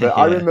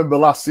 I remember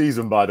last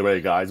season, by the way,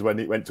 guys, when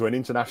it went to an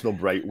international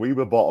break, we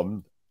were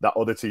bottom. That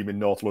other team in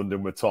North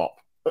London were top.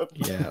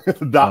 Yeah,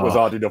 that was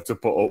hard enough to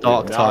put up.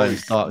 Dark with.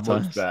 times, Now dark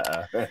much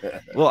times.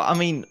 better. Well, I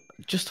mean,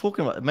 just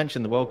talking about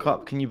mentioned the World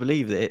Cup. Can you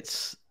believe that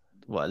it's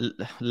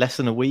less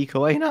than a week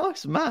away now?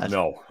 It's mad.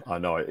 No, I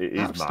know it is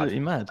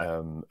absolutely mad.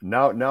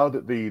 Now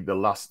that the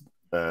last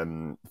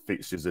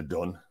fixtures are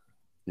done,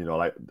 you know,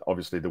 like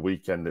obviously the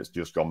weekend that's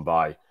just gone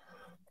by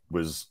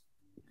was.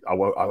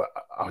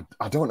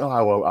 I don't know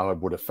how I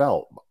would have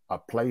felt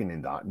playing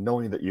in that,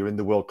 knowing that you're in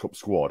the World Cup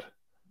squad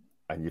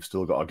and you've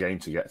still got a game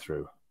to get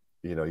through.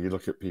 You know, you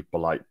look at people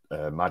like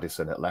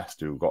Maddison at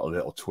Leicester who got a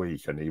little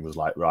tweak and he was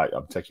like, right,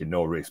 I'm taking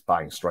no risk,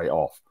 bang, straight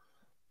off.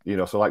 You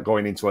know, so like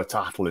going into a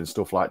tackle and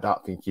stuff like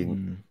that,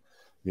 thinking,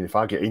 you know, if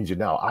I get injured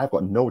now, I've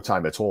got no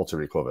time at all to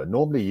recover.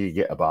 Normally you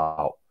get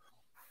about,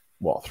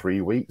 3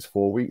 weeks,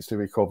 4 weeks to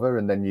recover.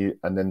 And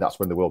then that's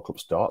when the World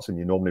Cup starts and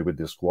you're normally with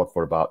the squad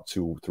for about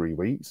 2-3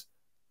 weeks.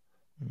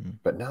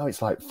 But now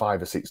it's like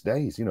 5 or 6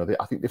 days. You know,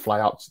 I think they fly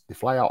out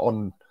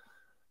on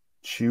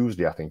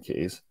Tuesday, I think it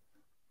is.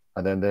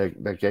 And then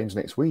their games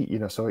next week, you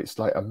know, so it's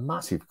like a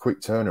massive quick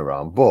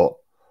turnaround. But,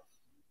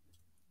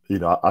 you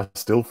know, I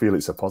still feel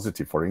it's a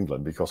positive for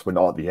England because we're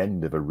not at the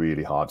end of a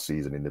really hard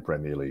season in the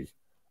Premier League.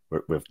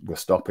 We're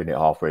stopping it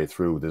halfway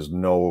through. There's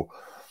no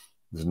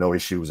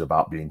issues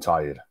about being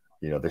tired.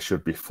 You know, they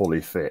should be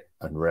fully fit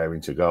and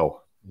raring to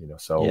go. You know,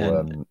 so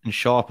and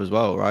sharp as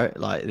well, right?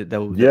 Like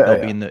they'll be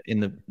in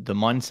the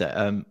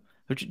mindset.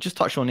 Just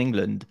touch on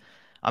England.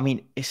 I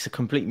mean, it's a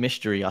complete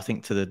mystery, I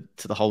think, to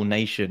the whole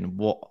nation.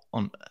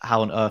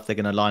 How on earth they're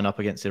going to line up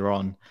against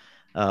Iran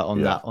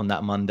on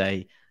that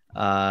Monday.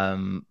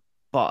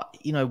 But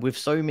you know, with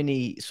so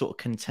many sort of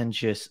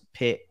contentious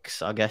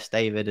picks, I guess,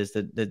 David,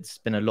 there's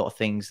been a lot of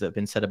things that have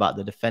been said about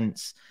the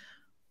defense.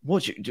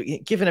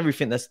 Given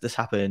everything that's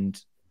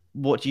happened,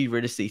 what do you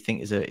realistically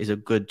think is a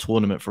good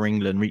tournament for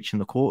England, reaching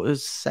the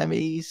quarters,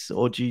 semis,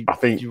 or do you? I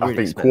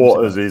think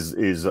quarters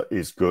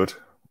is good.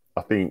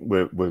 I think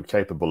we're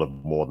capable of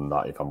more than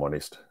that, if I'm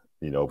honest.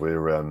 You know,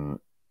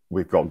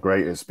 we've got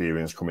great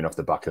experience coming off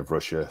the back of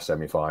Russia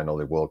semi-final,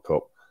 the World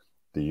Cup.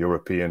 The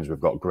Europeans, we've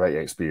got great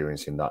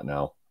experience in that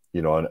now.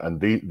 You know, and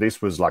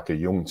this was like a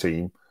young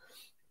team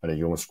and a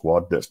young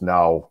squad that's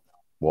now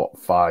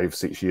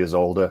 5-6 years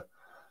older,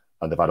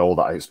 and they've had all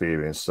that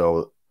experience.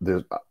 So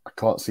I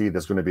can't see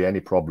there's going to be any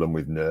problem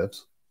with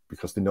nerves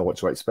because they know what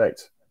to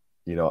expect.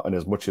 You know, and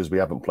as much as we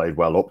haven't played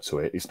well up to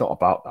it, it's not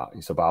about that.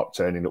 It's about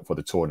turning up for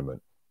the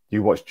tournament.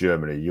 You watch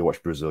Germany, you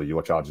watch Brazil, you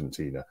watch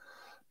Argentina.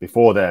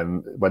 Before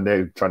them, when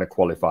they're trying to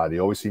qualify, they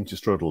always seem to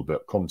struggle.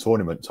 But come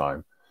tournament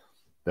time,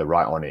 they're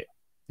right on it.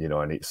 You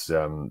know, and it's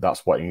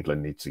that's what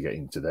England needs to get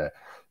into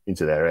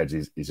their heads.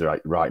 Is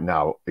right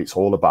now. It's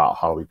all about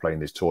how we play in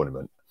this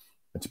tournament.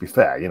 And to be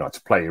fair, you know,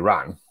 to play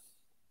Iran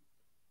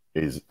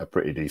is a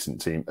pretty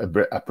decent team,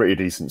 a pretty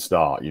decent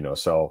start. You know,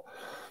 so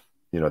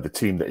you know the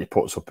team that he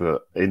puts up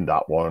in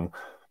that one,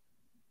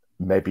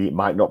 maybe it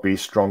might not be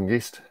his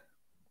strongest.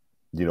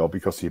 You know,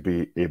 because he'd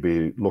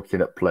be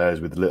looking at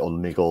players with little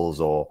niggles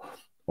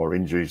or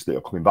injuries that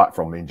are coming back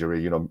from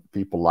injury. You know,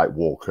 people like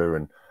Walker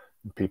and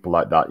people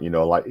like that. You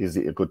know, like is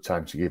it a good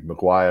time to give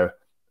Maguire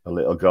a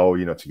little go?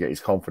 You know, to get his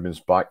confidence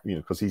back. You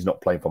know, because he's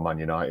not playing for Man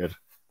United.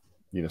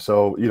 You know,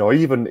 so you know,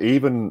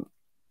 even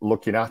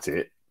looking at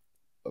it,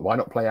 why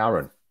not play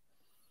Aaron?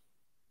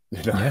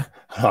 You know, yeah.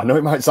 I know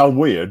it might sound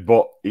weird,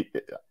 but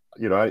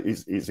you know,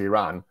 it's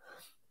Iran.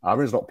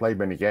 Aaron's not played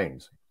many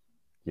games.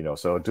 You know,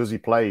 so does he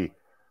play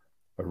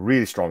a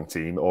really strong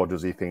team, or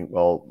does he think,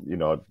 well, you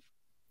know,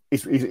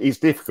 it's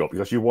difficult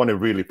because you want a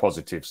really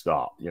positive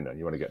start. You know,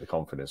 you want to get the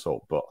confidence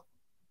up, but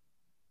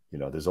you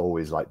know, there's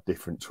always like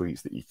different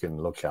tweets that you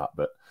can look at.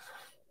 But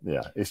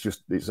yeah,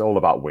 it's all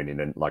about winning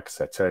and, like I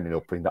said, turning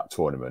up in that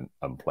tournament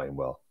and playing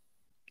well.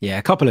 Yeah,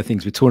 a couple of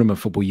things with tournament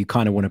football. You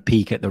kind of want to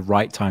peak at the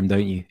right time,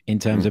 don't you, in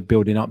terms of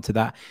building up to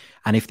that.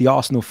 And if the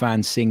Arsenal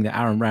fans sing that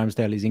Aaron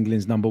Ramsdale is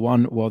England's number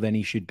one, well, then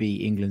he should be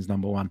England's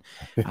number one.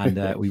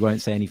 And we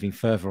won't say anything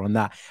further on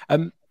that.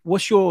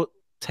 What's your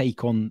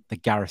take on the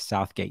Gareth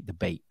Southgate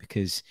debate?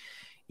 Because,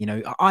 you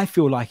know, I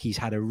feel like he's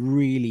had a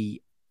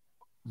really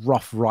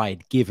rough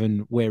ride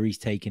given where he's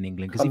taken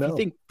England. Because if you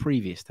think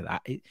previous to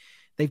that,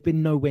 they've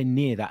been nowhere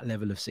near that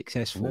level of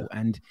successful.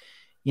 And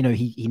you know,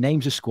 he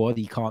names a squad.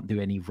 He can't do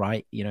any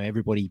right. You know,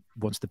 everybody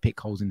wants to pick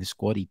holes in the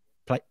squad. He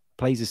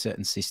plays a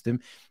certain system.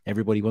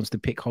 Everybody wants to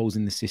pick holes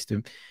in the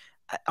system.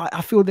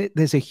 I feel that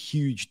there's a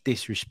huge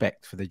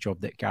disrespect for the job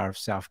that Gareth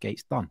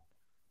Southgate's done.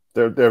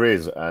 There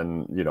is,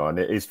 and you know, and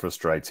it is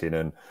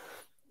frustrating,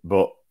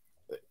 but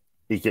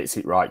he gets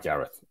it right,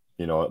 Gareth.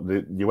 You know,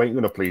 you ain't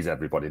going to please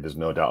everybody. There's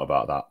no doubt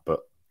about that.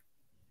 But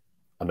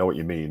I know what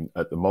you mean.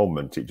 At the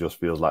moment, it just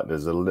feels like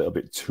there's a little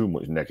bit too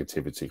much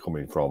negativity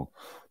coming from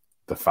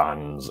the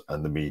fans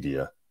and the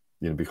media.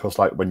 You know, because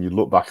like when you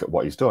look back at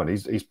what he's done,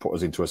 he's put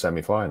us into a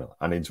semi-final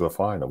and into a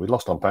final. We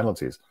lost on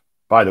penalties.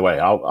 By the way,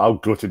 how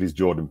gutted is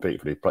Jordan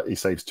Pickford? He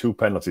saves 2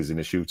 penalties in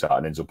a shootout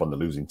and ends up on the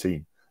losing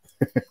team.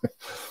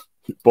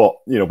 But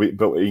you know,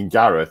 but in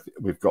Gareth,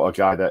 we've got a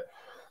guy that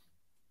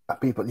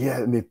people,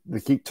 and they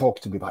keep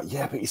talking to me about,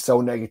 but he's so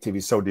negative,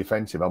 he's so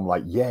defensive. I'm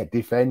like,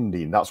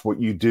 defending, that's what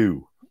you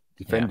do.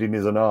 Defending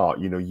is an art.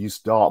 You know, you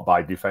start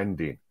by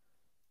defending.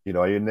 You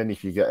know, and then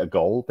if you get a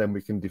goal, then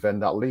we can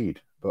defend that lead.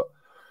 But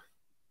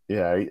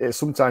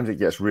sometimes it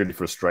gets really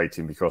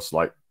frustrating because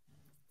like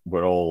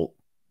we're all.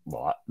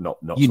 Well, not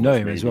you know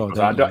him as well,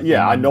 don't you?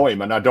 I know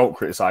him, and I don't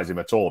criticize him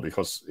at all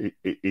because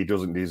he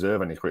doesn't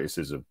deserve any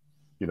criticism.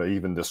 You know,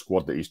 even the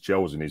squad that he's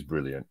chosen is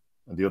brilliant.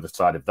 And the other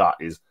side of that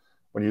is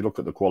when you look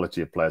at the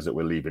quality of players that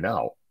we're leaving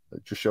out,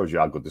 it just shows you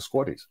how good the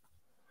squad is.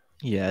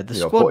 Yeah, the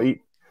squad.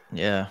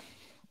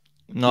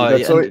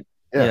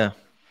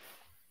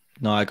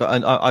 No,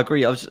 I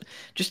agree. I was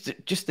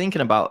just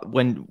thinking about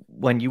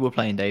when you were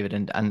playing, David,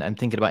 and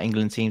thinking about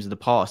England teams of the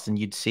past, and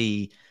you'd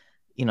see,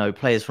 you know,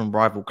 players from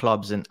rival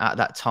clubs, and at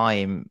that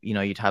time, you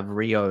know, you'd have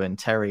Rio and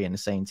Terry in the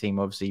same team,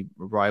 obviously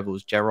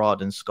rivals,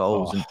 Gerrard and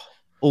Scholes, and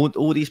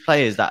all these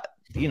players that,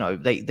 you know,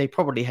 they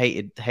probably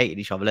hated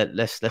each other.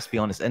 Let's be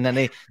honest. And then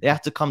they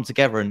have to come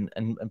together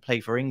and play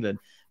for England.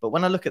 But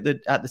when I look at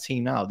the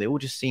team now, they all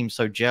just seem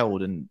so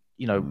gelled and,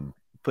 you know,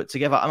 put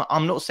together.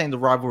 I'm not saying the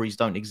rivalries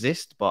don't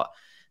exist, but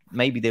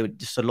maybe they were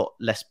just a lot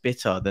less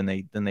bitter than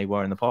they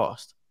were in the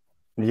past.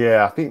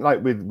 Yeah, I think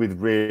like with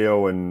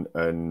Rio and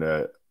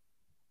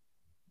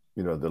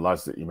you know, the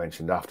lads that you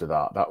mentioned after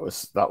that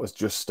was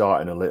just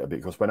starting a little bit,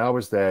 because when I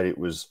was there, it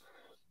was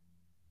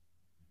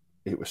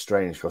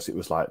strange because it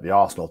was like the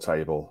Arsenal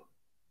table,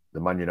 the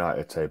Man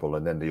United table,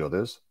 and then the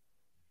others.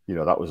 You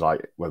know, that was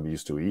like when we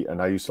used to eat,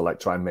 and I used to like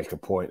try and make a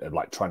point of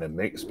like trying to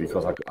mix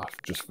because I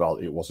just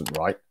felt it wasn't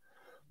right.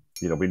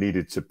 You know, we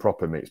needed to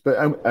proper mix, but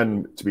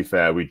and to be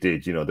fair, we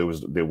did. You know,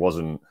 there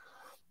wasn't,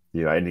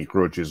 you know, any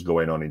grudges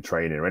going on in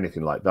training or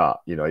anything like that.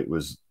 You know,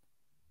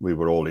 we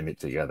were all in it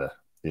together.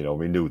 You know,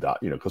 we knew that,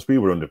 you know, because we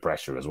were under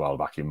pressure as well.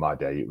 Back in my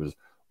day, we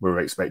were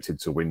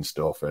expected to win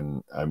stuff,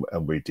 and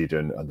we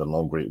didn't. And the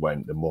longer it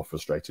went, the more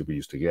frustrated we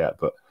used to get.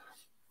 But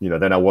you know,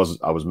 then I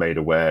was made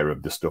aware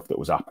of the stuff that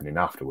was happening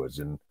afterwards,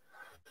 and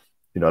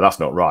you know, that's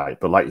not right.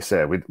 But like you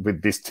said,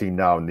 with this team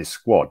now and this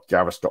squad,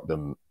 Gareth's got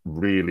them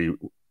really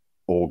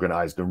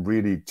organised and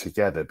really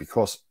together,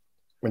 because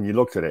when you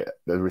look at it,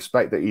 the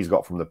respect that he's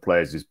got from the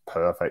players is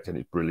perfect and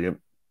it's brilliant.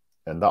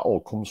 And that all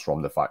comes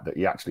from the fact that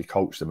he actually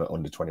coached them at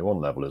under 21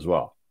 level as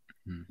well.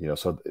 You know,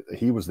 so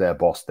he was their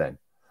boss then,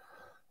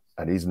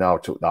 and he's now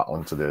took that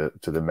onto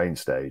the main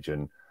stage.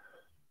 And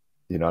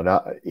you know,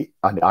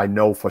 and I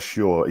know for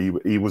sure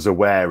he was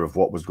aware of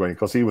what was going,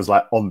 because he was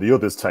like on the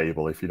others'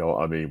 table, if you know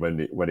what I mean,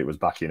 when it was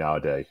back in our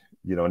day.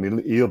 You know,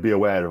 and he'll be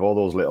aware of all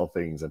those little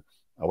things. And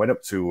I went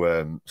up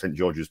to St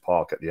George's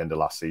Park at the end of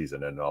last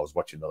season, and I was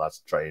watching the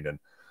lads train, and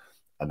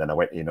then I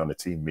went in on a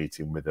team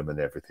meeting with them and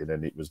everything,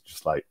 and it was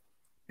just like,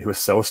 it was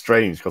so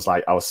strange because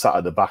like I was sat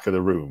at the back of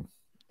the room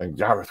and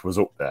Gareth was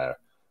up there,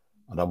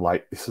 and I'm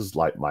like, this is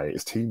like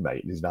his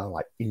teammate, and he's now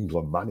like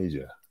England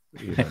manager.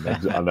 You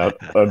know,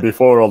 and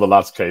before all the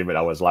lads came in,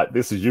 I was like,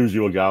 this is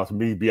usual, Gareth,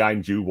 me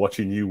behind you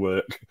watching you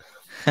work.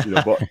 You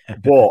know,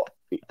 but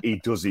he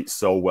does it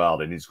so well,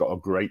 and he's got a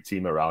great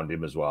team around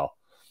him as well.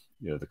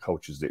 You know, the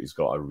coaches that he's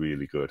got are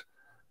really good.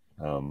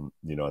 You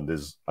know,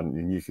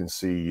 and you can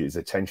see his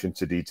attention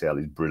to detail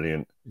is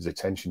brilliant. His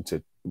attention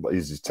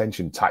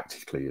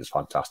tactically is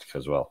fantastic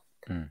as well.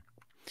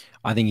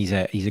 I think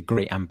he's a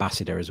great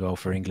ambassador as well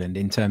for England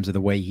in terms of the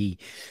way he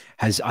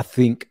has, I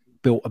think,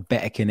 built a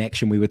better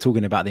connection. We were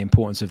talking about the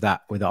importance of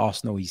that with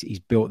Arsenal. He's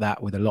built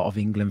that with a lot of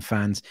England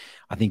fans.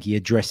 I think he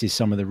addresses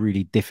some of the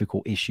really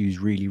difficult issues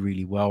really,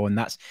 really well. And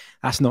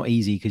that's not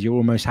easy, because you're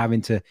almost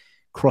having to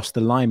cross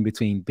the line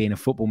between being a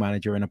football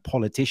manager and a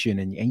politician,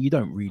 and you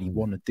don't really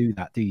want to do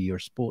that, do you? You're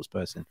a sports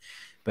person.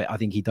 But I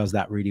think he does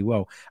that really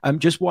well.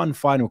 Just one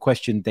final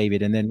question,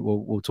 David, and then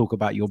we'll talk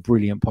about your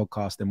brilliant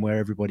podcast and where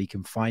everybody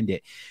can find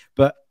it.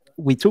 But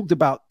we talked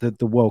about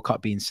the World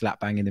Cup being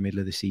slap bang in the middle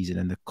of the season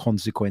and the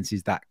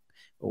consequences that,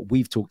 or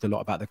we've talked a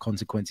lot about the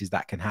consequences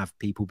that can have,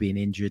 people being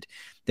injured.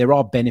 There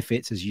are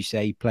benefits, as you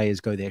say,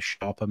 players go there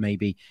sharper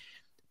maybe.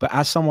 But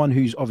as someone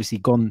who's obviously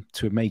gone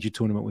to a major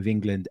tournament with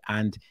England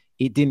and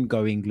it didn't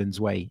go England's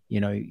way,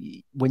 you know,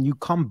 when you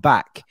come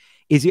back,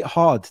 is it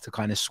hard to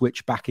kind of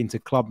switch back into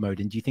club mode?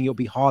 And do you think it'll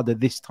be harder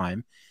this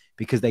time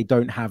because they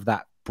don't have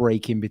that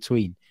break in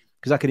between?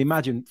 Because I can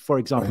imagine, for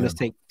example, let's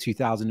take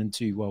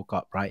 2002 World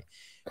Cup, right?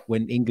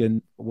 When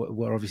England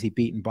were obviously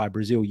beaten by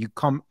Brazil, you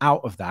come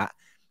out of that.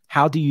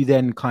 How do you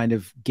then kind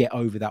of get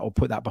over that or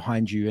put that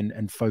behind you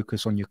and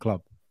focus on your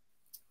club?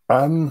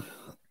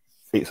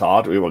 It's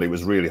hard. Well, it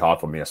was really hard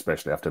for me,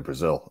 especially after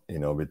Brazil, you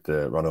know, with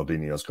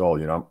Ronaldinho's goal.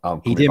 You know,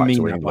 I'm he coming didn't back mean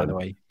to that, England. by the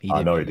way.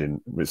 I know he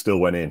didn't. It still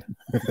went in.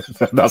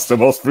 That's the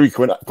most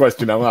frequent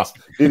question I'm asked.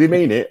 Did he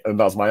mean it? And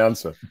that's my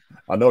answer.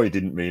 I know he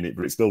didn't mean it,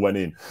 but it still went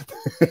in.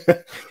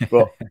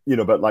 But, you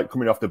know, but like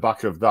coming off the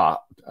back of that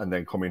and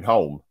then coming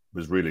home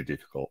was really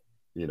difficult,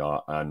 you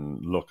know.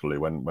 And luckily,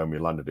 when we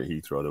landed at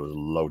Heathrow, there was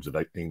loads of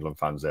England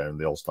fans there and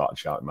they all started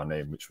shouting my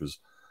name, which was,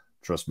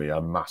 trust me, a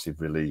massive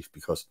relief,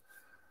 because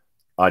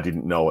I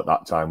didn't know at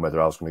that time whether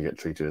I was going to get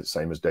treated the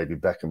same as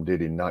David Beckham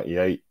did in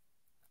 '98.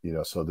 You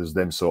know, so there's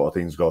them sort of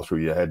things go through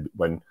your head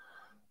when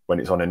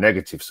it's on a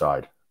negative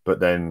side. But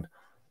then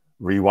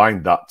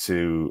rewind that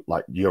to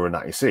like Euro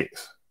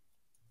 '96,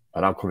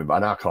 and I'm coming back,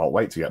 and I can't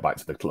wait to get back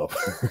to the club.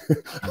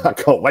 I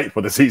can't wait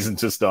for the season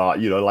to start.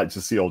 You know, like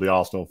to see all the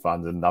Arsenal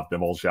fans and have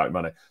them all shouting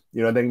money.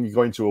 You know, and then you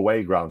go into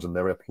away grounds and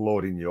they're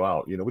applauding you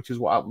out. You know, which is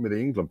what happened with the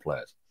England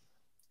players.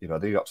 You know,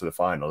 they got to the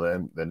final.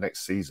 Then the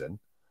next season,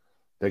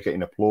 they're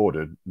getting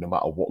applauded no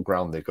matter what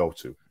ground they go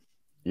to,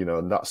 you know,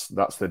 and that's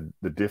the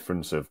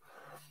difference of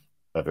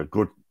a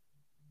good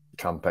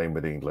campaign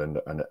with England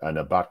and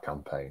a bad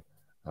campaign.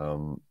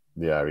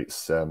 Yeah,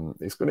 it's going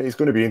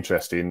to be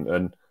interesting,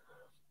 and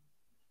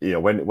you know,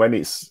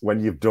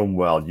 when you've done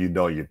well, you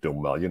know you've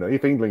done well. You know,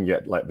 if England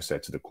get, like we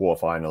said, to the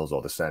quarterfinals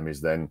or the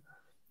semis, then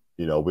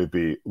you know we'd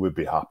be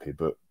happy.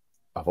 But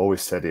I've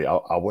always said it.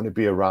 I want to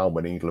be around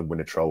when England win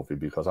a trophy,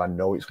 because I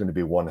know it's going to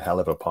be one hell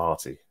of a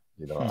party.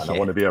 You know, and I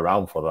want to be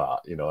around for that.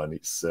 You know, and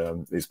it's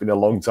been a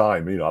long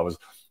time. You know,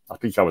 I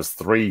think I was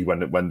 3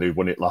 when they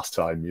won it last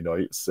time. You know,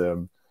 it's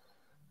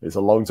a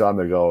long time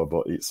ago,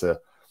 but it's you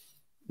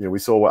know, we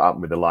saw what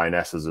happened with the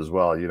Lionesses as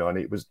well. You know, and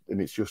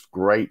it's just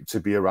great to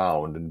be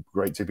around and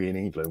great to be in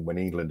England when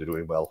England are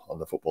doing well on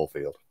the football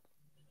field.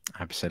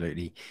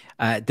 Absolutely,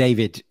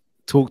 David.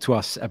 Talk to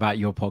us about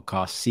your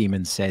podcast.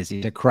 Seaman Says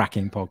it's a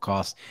cracking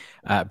podcast,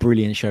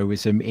 brilliant show with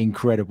some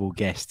incredible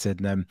guests,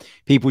 and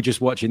people just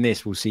watching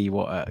this will see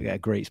what a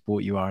great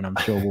sport you are, and I'm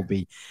sure we'll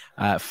be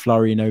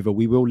flurrying over.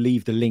 We will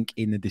leave the link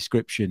in the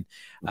description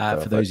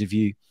for those of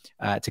you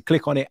to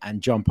click on it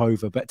and jump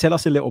over. But tell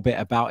us a little bit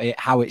about it,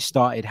 how it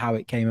started, how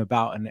it came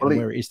about, and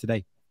where it is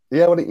today.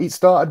 Yeah, well, it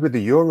started with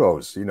the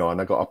Euros, you know, and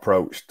I got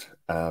approached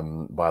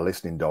by a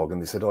listening dog,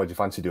 and they said, "Oh, do you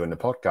fancy doing the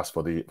podcast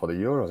for the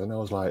Euros?" And I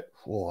was like,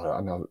 "Oh,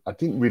 I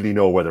didn't really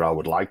know whether I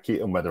would like it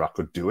and whether I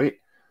could do it."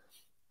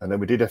 And then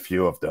we did a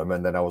few of them,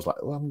 and then I was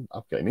like, "Well,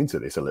 I'm getting into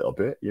this a little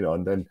bit, you know."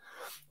 And then,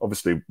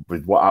 obviously,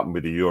 with what happened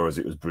with the Euros,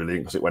 it was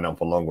brilliant because it went on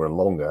for longer and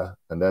longer.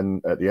 And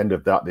then at the end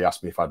of that, they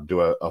asked me if I'd do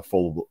a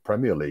full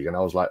Premier League, and I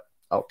was like,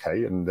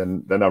 okay. And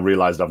then I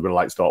realized I'm going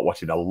to start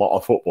watching a lot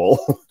of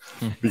football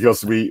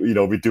because we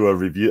do a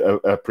review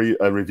of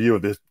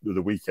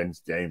the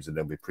weekend's games, and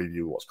then we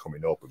preview what's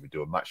coming up, and we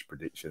do a match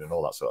prediction and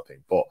all that sort of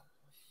thing. But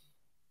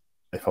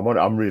if I'm on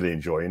it, I'm really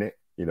enjoying it,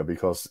 you know,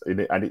 because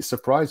it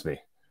surprised me,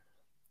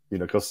 you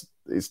know, because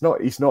it's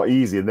not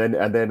easy. And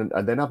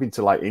then having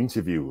to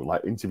interview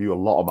a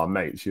lot of my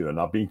mates, you know, and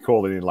I've been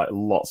calling in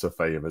lots of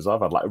favors.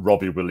 I've had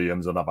Robbie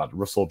Williams, and I've had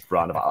Russell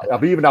Brand.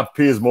 I've even had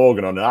Piers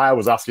Morgan on, and I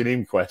was asking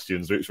him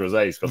questions, which was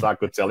ace because I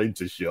could tell him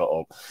to shut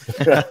up.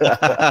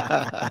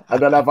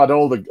 And then I've had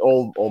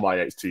all my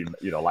ex-team,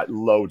 you know,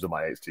 loads of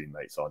my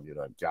ex-teammates on, you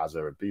know, and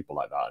Gaza and people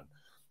like that, and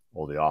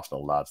all the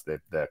Arsenal lads.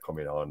 They're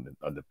coming on,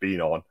 and they've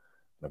been on. And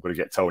I'm going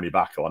to get Tony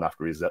back on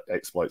after his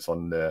exploits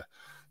on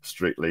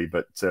Strictly,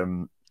 but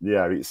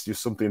yeah, it's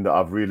just something that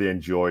I've really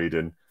enjoyed,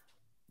 and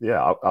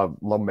yeah,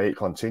 long may it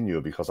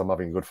continue because I'm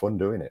having good fun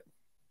doing it.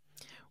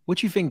 What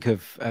do you think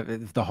of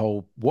the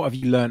whole? What have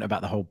you learned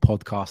about the whole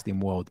podcasting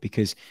world?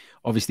 Because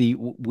obviously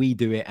we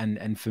do it,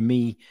 and for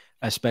me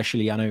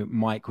especially, I know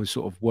Mike was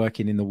sort of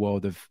working in the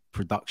world of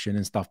production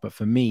and stuff, but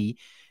for me,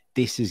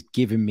 this has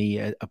given me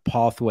a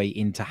pathway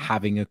into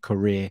having a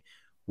career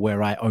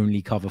where I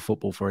only cover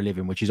football for a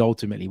living, which is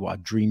ultimately what I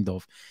dreamed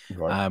of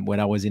when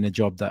I was in a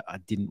job that I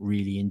didn't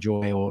really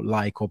enjoy or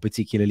like or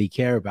particularly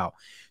care about.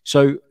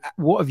 So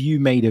what have you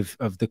made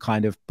of the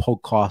kind of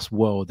podcast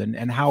world,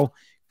 and how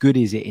good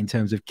is it in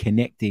terms of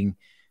connecting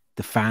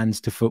the fans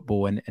to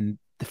football, and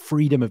the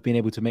freedom of being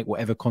able to make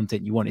whatever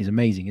content you want is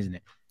amazing, isn't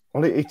it?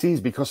 Well, it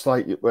is, because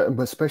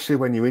especially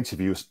when you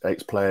interview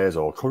ex-players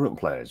or current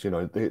players, you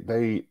know,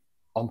 they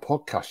on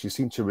podcasts, you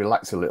seem to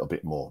relax a little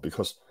bit more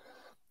because,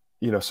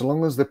 you know, so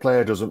long as the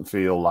player doesn't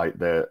feel like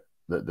the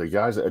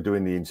guys that are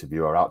doing the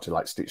interview are out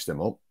to stitch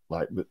them up,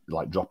 like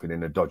dropping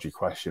in a dodgy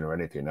question or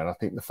anything. And I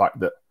think the fact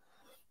that,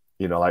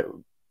 you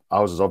know,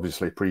 ours is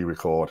obviously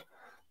pre-record,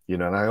 you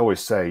know, and I always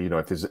say, you know,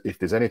 if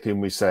there's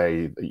anything we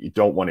say that you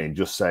don't want in,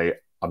 just say,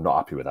 I'm not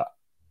happy with that,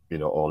 you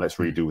know, or let's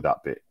redo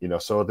that bit, you know.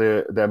 So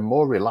they're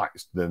more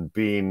relaxed than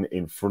being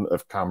in front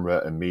of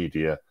camera and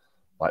media,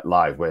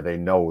 live, where they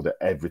know that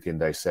everything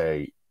they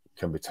say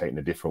can be taken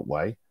a different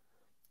way.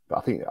 But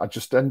I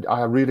think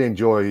I really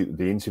enjoy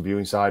the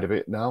interviewing side of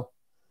it now.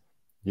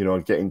 You know,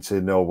 getting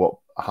to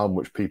know how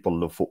much people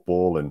love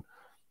football. And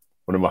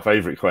one of my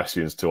favourite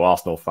questions to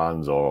Arsenal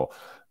fans or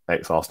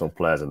ex-Arsenal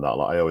players and that,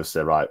 like I always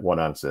say, right, one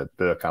answer,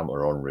 Bergkamp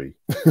or Henry.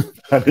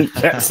 And it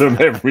gets them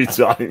every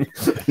time.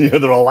 You know,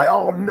 they're all like,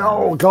 oh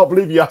no, I can't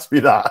believe you asked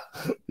me that.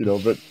 You know,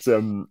 but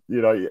you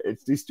know,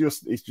 it's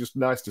just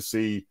nice to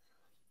see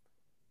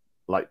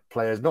like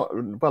players, not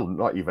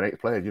even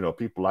ex-players, you know,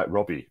 people like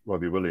Robbie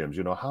Williams,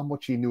 you know, how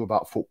much he knew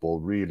about football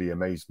really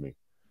amazed me.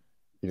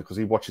 You know, because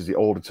he watches it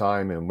all the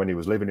time. And when he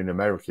was living in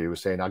America, he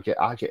was saying, I get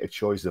a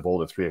choice of all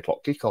the 3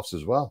 o'clock kickoffs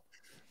as well.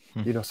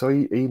 You know, so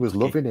he was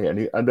loving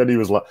it, and then he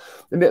was like,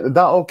 and that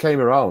all came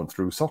around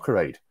through Soccer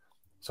Aid.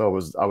 So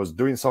I was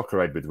doing Soccer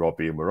Aid with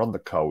Robbie, and we're on the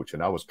coach,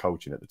 and I was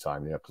coaching at the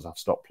time, you know, because I've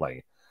stopped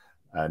playing.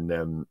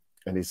 And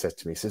he said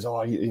to me, he says,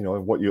 "Oh, you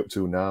know, what you up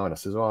to now?" And I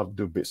says, "Oh, I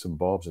do bits and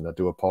bobs, and I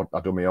do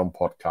my own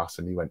podcast."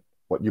 And he went,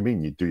 "What you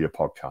mean you do your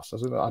podcast?" I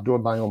said, "I do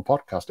my own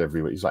podcast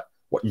every week." He's like,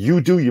 "What,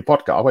 you do your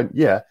podcast?" I went,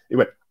 "Yeah." He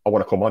went, "I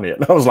want to come on it."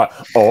 And I was like,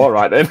 "Oh, all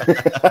right then."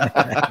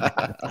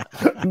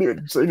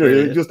 So, you know,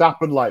 it just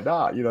happened like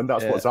that, you know, and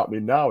that's what's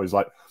happening now. Is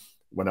like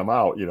when I'm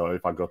out, you know,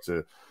 if I go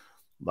to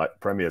like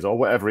premieres or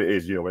whatever it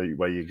is, you know,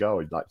 where you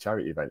go, like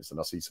charity events, and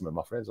I see some of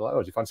my friends like,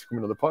 "Oh, do you fancy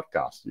coming on the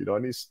podcast?" You know,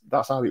 and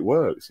that's how it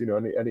works, you know,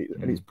 and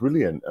it's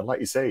brilliant. And like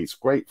you say, it's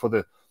great for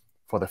the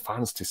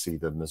fans to see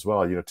them as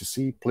well, you know, to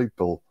see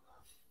people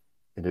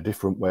in a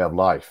different way of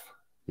life,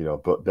 you know,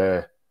 but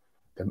they're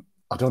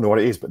I don't know what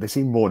it is, but they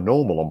seem more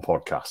normal on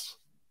podcasts.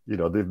 You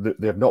know,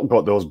 they've not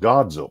got those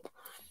guards up.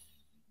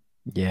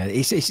 Yeah,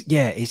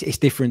 it's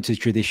different to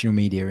traditional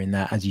media in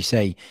that, as you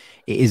say,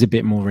 it is a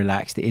bit more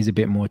relaxed. It is a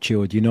bit more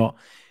chilled. You're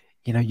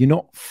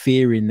not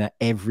fearing that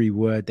every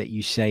word that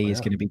you say is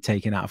going to be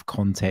taken out of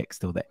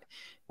context,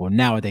 or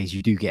nowadays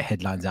you do get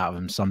headlines out of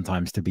them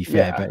sometimes, to be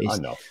fair, but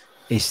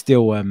it's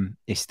still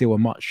a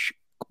much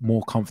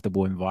more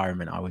comfortable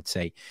environment, I would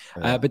say.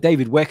 But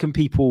David, where can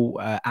people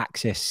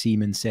access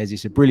Seaman Says?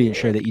 It's a brilliant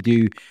show that you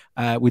do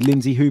with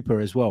Lindsay Hooper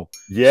as well.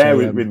 Yeah,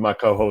 so, with my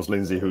co-host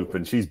Lindsay Hooper,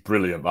 and she's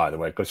brilliant, by the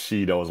way, because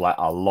she knows like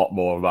a lot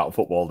more about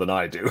football than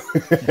I do.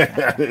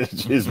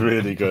 She's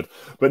really good.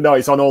 But no,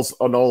 it's on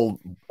all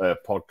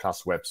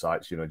podcast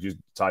websites. You know, just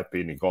type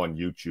in and go on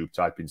YouTube,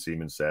 type in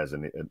Seaman Says,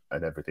 and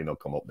everything will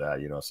come up there.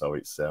 You know, so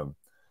it's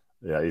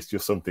it's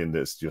just something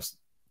that's just,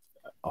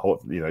 I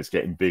hope, you know, it's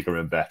getting bigger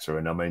and better,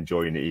 and I'm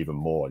enjoying it even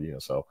more, you know,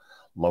 so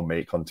long may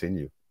it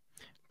continue.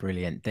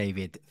 Brilliant.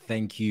 David,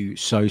 thank you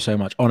so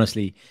much.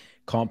 Honestly,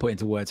 can't put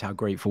into words how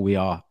grateful we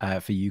are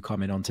for you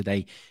coming on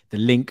today. The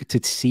link to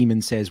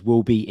Seaman Says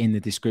will be in the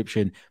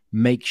description.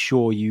 Make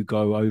sure you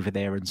go over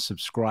there and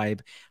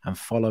subscribe and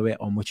follow it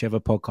on whichever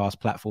podcast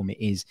platform it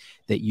is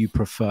that you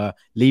prefer.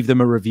 Leave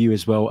them a review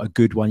as well, a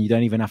good one. You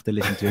don't even have to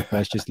listen to it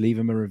first. Just leave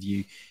them a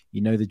review.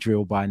 You know the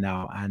drill by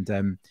now.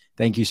 And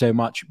thank you so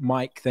much,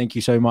 Mike. Thank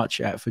you so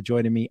much for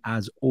joining me,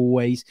 as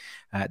always.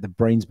 The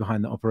brains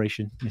behind the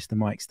operation, Mr.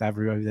 Mike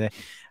Stavrou over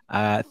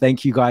there.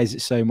 Thank you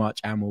guys so much,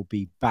 and we'll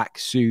be back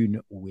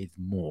soon with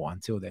more.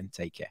 Until then,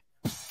 take care.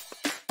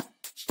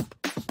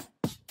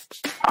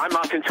 I'm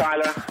Martin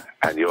Tyler,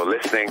 and you're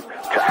listening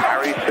to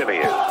Harry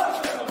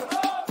Symeou.